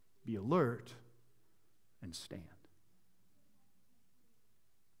 be alert, and stand.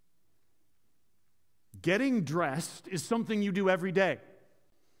 Getting dressed is something you do every day.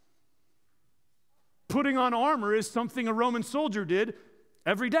 Putting on armor is something a Roman soldier did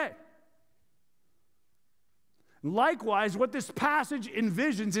every day. Likewise, what this passage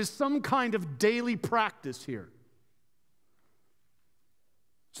envisions is some kind of daily practice here.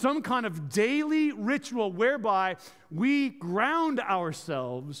 Some kind of daily ritual whereby we ground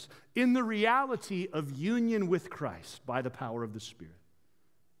ourselves in the reality of union with Christ by the power of the Spirit.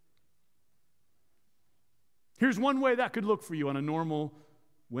 Here's one way that could look for you on a normal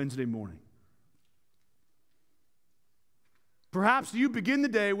Wednesday morning. Perhaps you begin the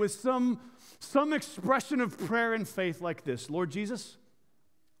day with some expression of prayer and faith like this: Lord Jesus,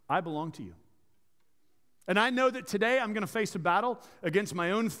 I belong to you. And I know that today I'm going to face a battle against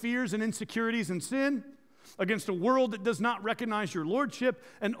my own fears and insecurities and sin, against a world that does not recognize your lordship,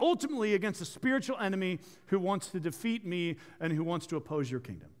 and ultimately against a spiritual enemy who wants to defeat me and who wants to oppose your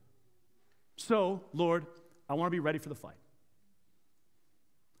kingdom. So, Lord, I want to be ready for the fight.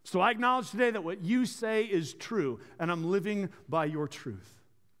 So I acknowledge today that what you say is true, and I'm living by your truth.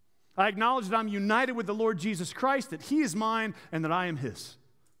 I acknowledge that I'm united with the Lord Jesus Christ, that he is mine and that I am his.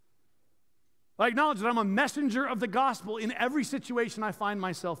 I acknowledge that I'm a messenger of the gospel in every situation I find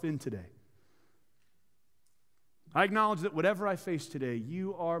myself in today. I acknowledge that whatever I face today,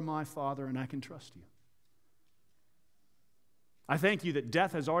 you are my Father and I can trust you. I thank you that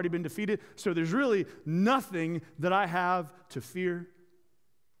death has already been defeated, so there's really nothing that I have to fear.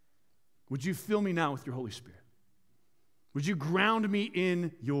 Would you fill me now with your Holy Spirit? Would you ground me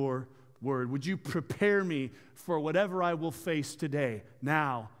in your word? Would you prepare me for whatever I will face today?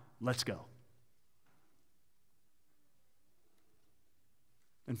 Now, let's go.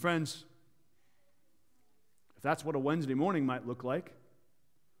 And friends, if that's what a Wednesday morning might look like,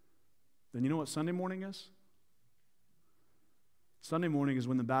 then you know what Sunday morning is? Sunday morning is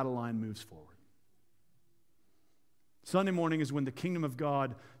when the battle line moves forward. Sunday morning is when the kingdom of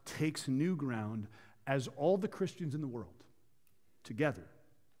God takes new ground as all the Christians in the world together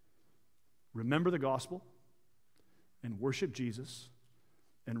remember the gospel and worship Jesus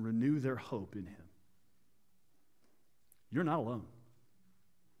and renew their hope in him. You're not alone.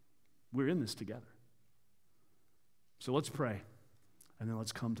 We're in this together. So let's pray, and then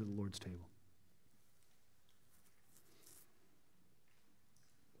let's come to the Lord's table.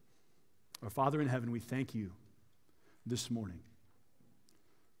 Our Father in heaven, we thank you this morning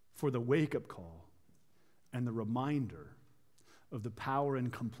for the wake-up call and the reminder of the power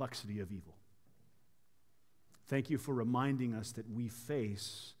and complexity of evil. Thank you for reminding us that we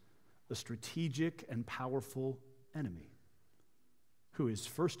face a strategic and powerful enemy who is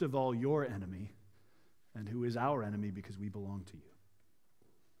first of all your enemy and who is our enemy because we belong to you.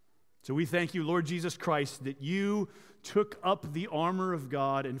 So we thank you, Lord Jesus Christ, that you took up the armor of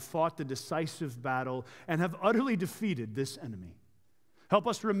God and fought the decisive battle and have utterly defeated this enemy. Help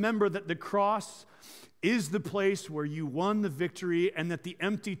us remember that the cross is the place where you won the victory and that the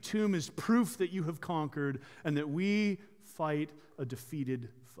empty tomb is proof that you have conquered and that we fight a defeated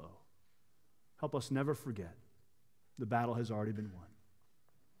foe. Help us never forget the battle has already been won.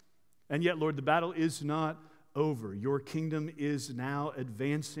 And yet, Lord, the battle is not over. Your kingdom is now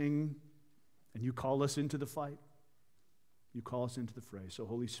advancing, and you call us into the fight. You call us into the fray. So,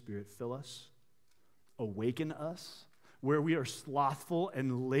 Holy Spirit, fill us, awaken us. Where we are slothful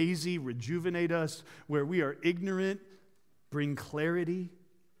and lazy, rejuvenate us. Where we are ignorant, bring clarity.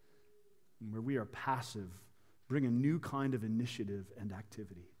 And where we are passive, bring a new kind of initiative and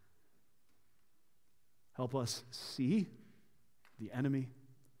activity. Help us see the enemy.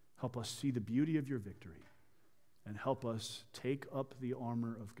 Help us see the beauty of your victory. and help us take up the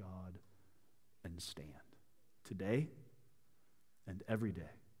armor of God and stand today and every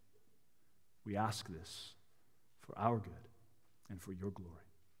day. We ask this for our good and for your glory.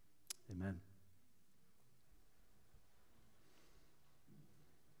 Amen.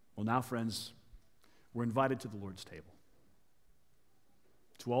 Well, now, friends, we're invited to the Lord's table.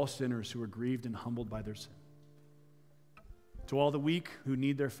 To all sinners who are grieved and humbled by their sin. To all the weak who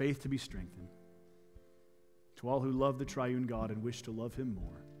need their faith to be strengthened. To all who love the triune God and wish to love him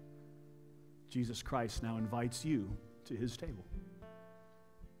more. Jesus Christ now invites you to his table.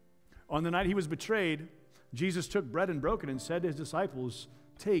 On the night he was betrayed, Jesus took bread and broke it and said to his disciples,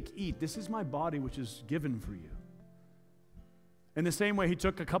 "Take, eat. This is my body which is given for you." In the same way, he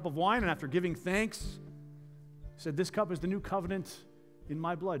took a cup of wine, and after giving thanks, he said, "This cup is the new covenant in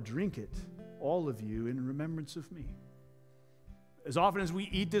my blood. Drink it, all of you, in remembrance of me." As often as we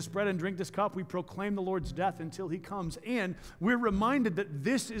eat this bread and drink this cup, we proclaim the Lord's death until he comes. And we're reminded that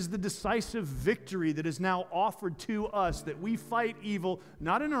this is the decisive victory that is now offered to us, that we fight evil,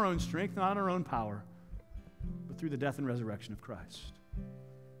 not in our own strength, not in our own power, but through the death and resurrection of Christ.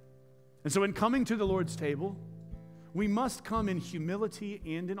 And so in coming to the Lord's table, we must come in humility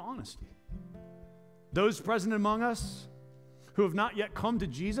and in honesty. Those present among us who have not yet come to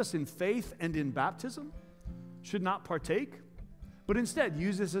Jesus in faith and in baptism should not partake, but instead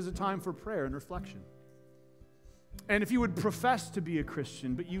use this as a time for prayer and reflection. And if you would profess to be a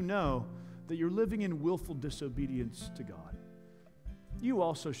Christian, but you know that you're living in willful disobedience to God, you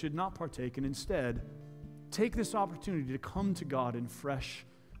also should not partake, and instead take this opportunity to come to God in fresh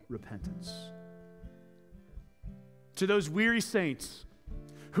repentance. To those weary saints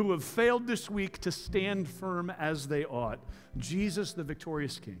who have failed this week to stand firm as they ought, Jesus, the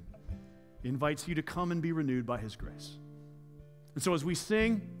victorious King, invites you to come and be renewed by his grace. And so as we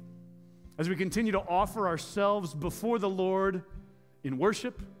sing, as we continue to offer ourselves before the Lord in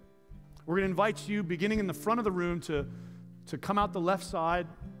worship, we're going to invite you, beginning in the front of the room, to come out the left side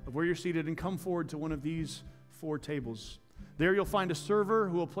of where you're seated and come forward to one of these 4 tables. There you'll find a server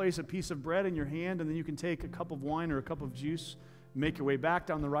who will place a piece of bread in your hand, and then you can take a cup of wine or a cup of juice, make your way back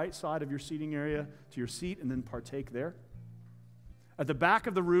down the right side of your seating area to your seat, and then partake there. At the back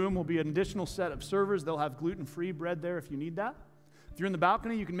of the room will be an additional set of servers. They'll have gluten-free bread there if you need that. If you're in the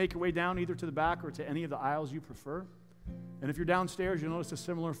balcony, you can make your way down either to the back or to any of the aisles you prefer. And if you're downstairs, you'll notice a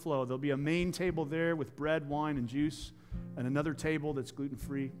similar flow. There'll be a main table there with bread, wine, and juice, and another table that's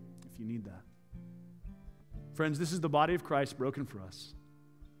gluten-free if you need that. Friends, this is the body of Christ broken for us.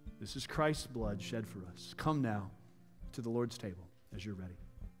 This is Christ's blood shed for us. Come now to the Lord's table as you're ready.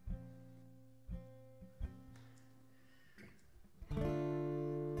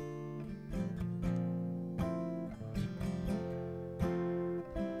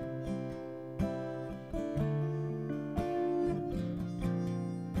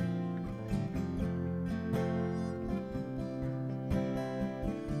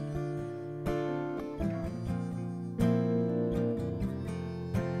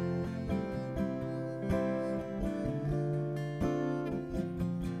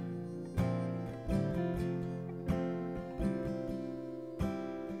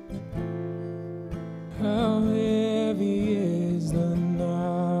 How heavy is the night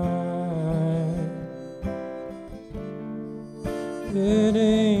that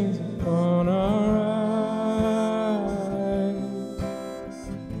hangs upon our eyes,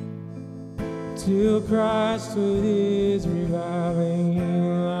 till Christ with his reviving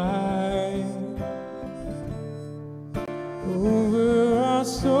light over our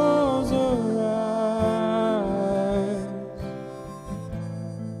souls arise.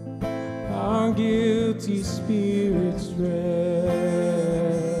 Our guilty spirits rest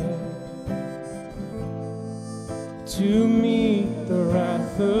to meet the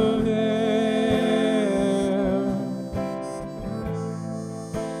wrath of hell,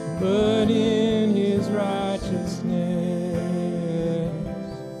 but in his righteousness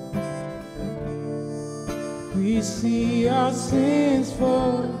we see our sins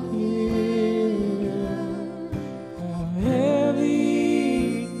forgiven. How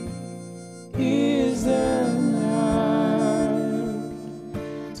heavy is the night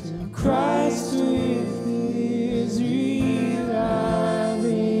till Christ with his reviving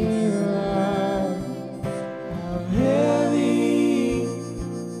light. How heavy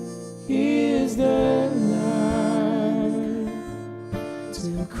is the night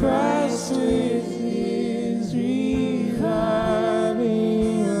till Christ with his reviving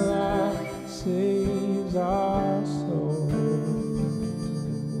light saves our soul.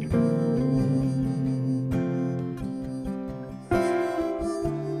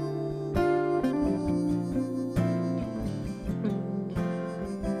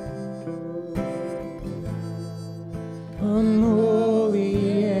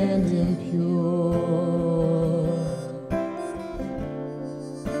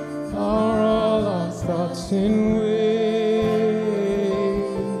 in ways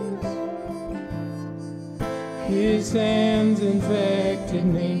His hands infected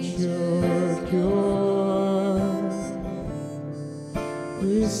nature pure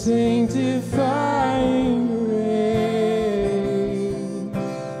with sanctifying grace.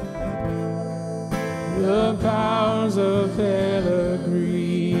 The powers of hell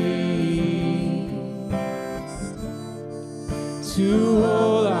agree to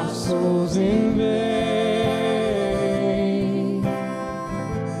hold our souls in vain.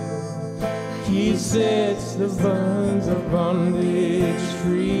 He sets the bonds of bondage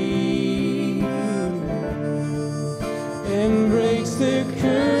free and breaks the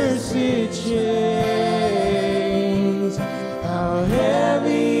cursed chains. How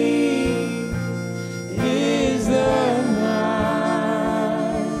heavy is the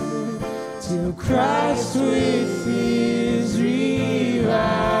night till Christ with His reviving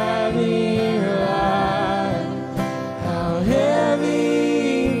light. How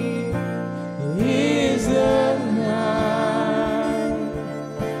heavy is the night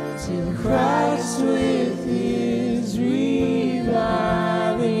till Christ with His reviving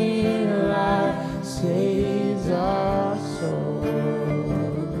light saves our soul.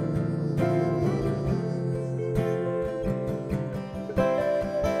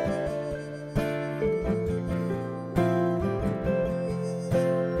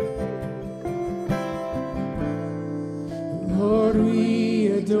 Lord, we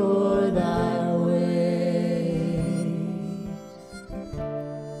adore Thy ways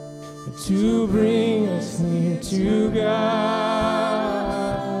to bring us near to God.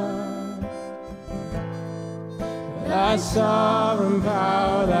 Thy sovereign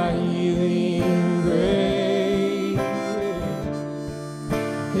power, Thy healing grace,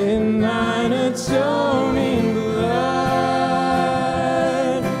 in Thine atoning blood.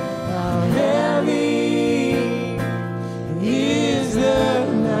 How heavy is the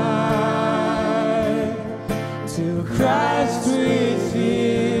night till Christ with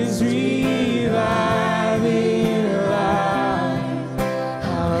His reviving light.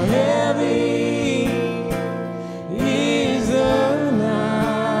 How heavy is the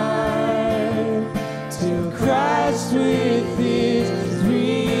night till Christ with His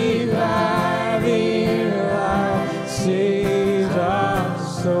reviving light saves our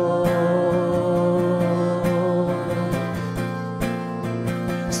soul.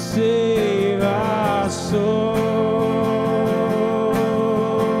 Save our souls.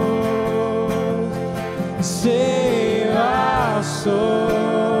 Save our souls.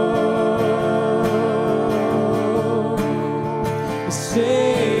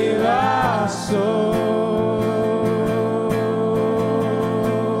 Save our souls.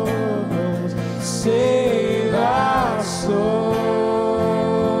 Save our souls.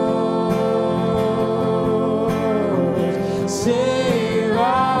 Save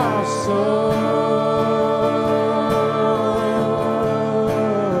our souls.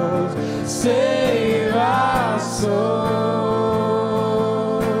 Save our souls.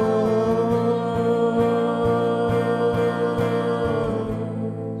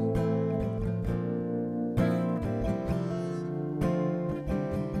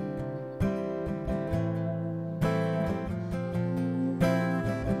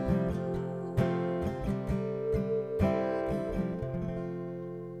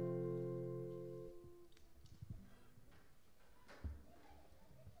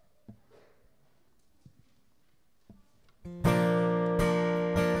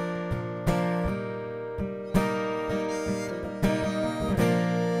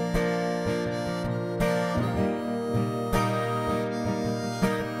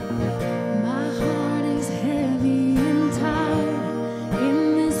 My heart is heavy and tired in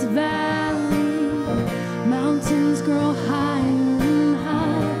this valley. Mountains grow higher and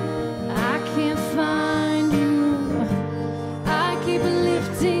higher. I can't find you. I keep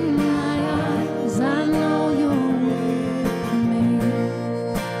lifting my eyes. I know you're with me.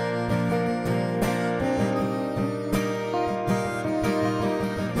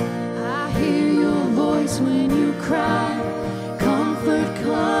 I hear your voice when you cry. Comfort,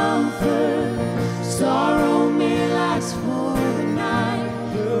 comfort. Sorrow may last for the night,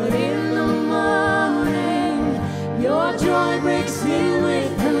 but in the morning, your joy breaks in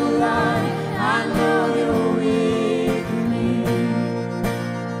with the light. I know you're with me.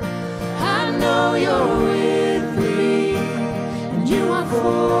 I know you're with me, and you are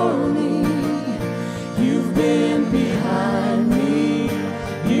for me. You've been behind me.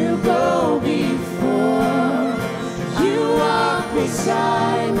 You go before. You walk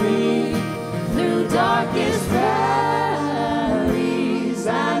beside me through darkest valleys.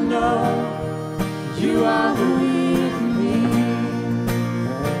 I know you are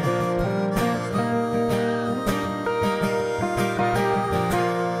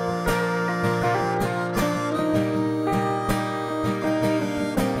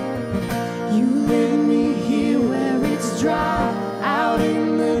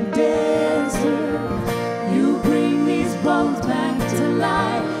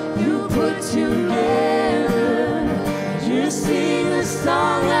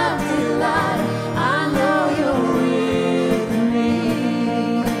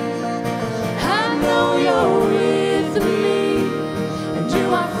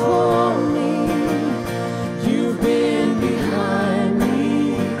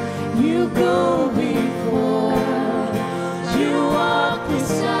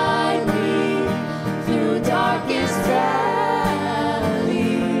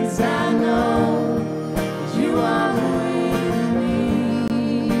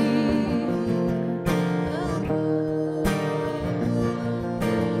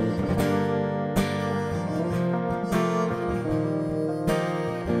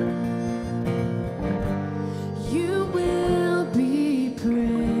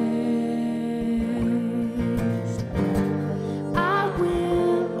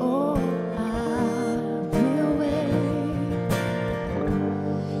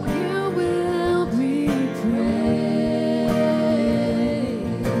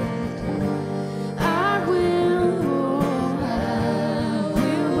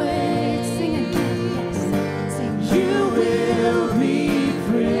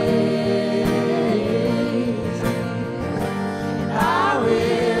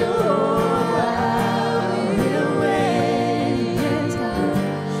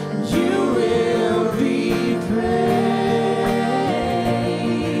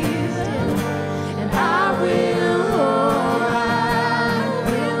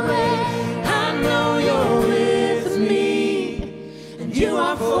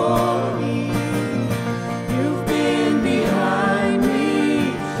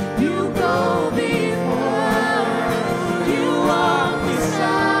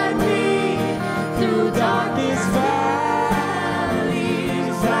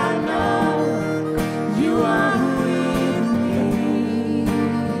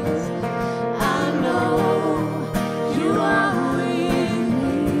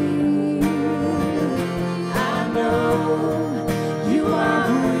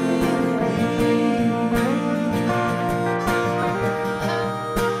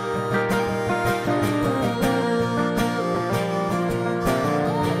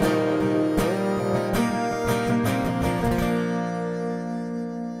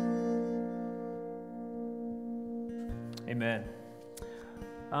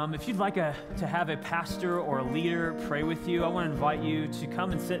If you'd like to have a pastor or a leader pray with you, I want to invite you to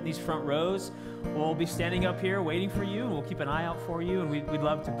come and sit in these front rows. We'll be standing up here waiting for you, and we'll keep an eye out for you, and we'd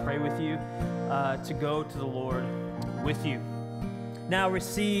love to pray with you, to go to the Lord with you. Now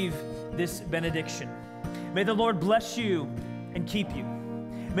receive this benediction. May the Lord bless you and keep you.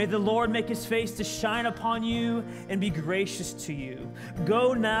 May the Lord make his face to shine upon you and be gracious to you.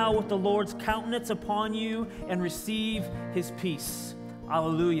 Go now with the Lord's countenance upon you and receive his peace.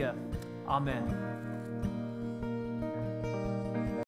 Alleluia. Amen.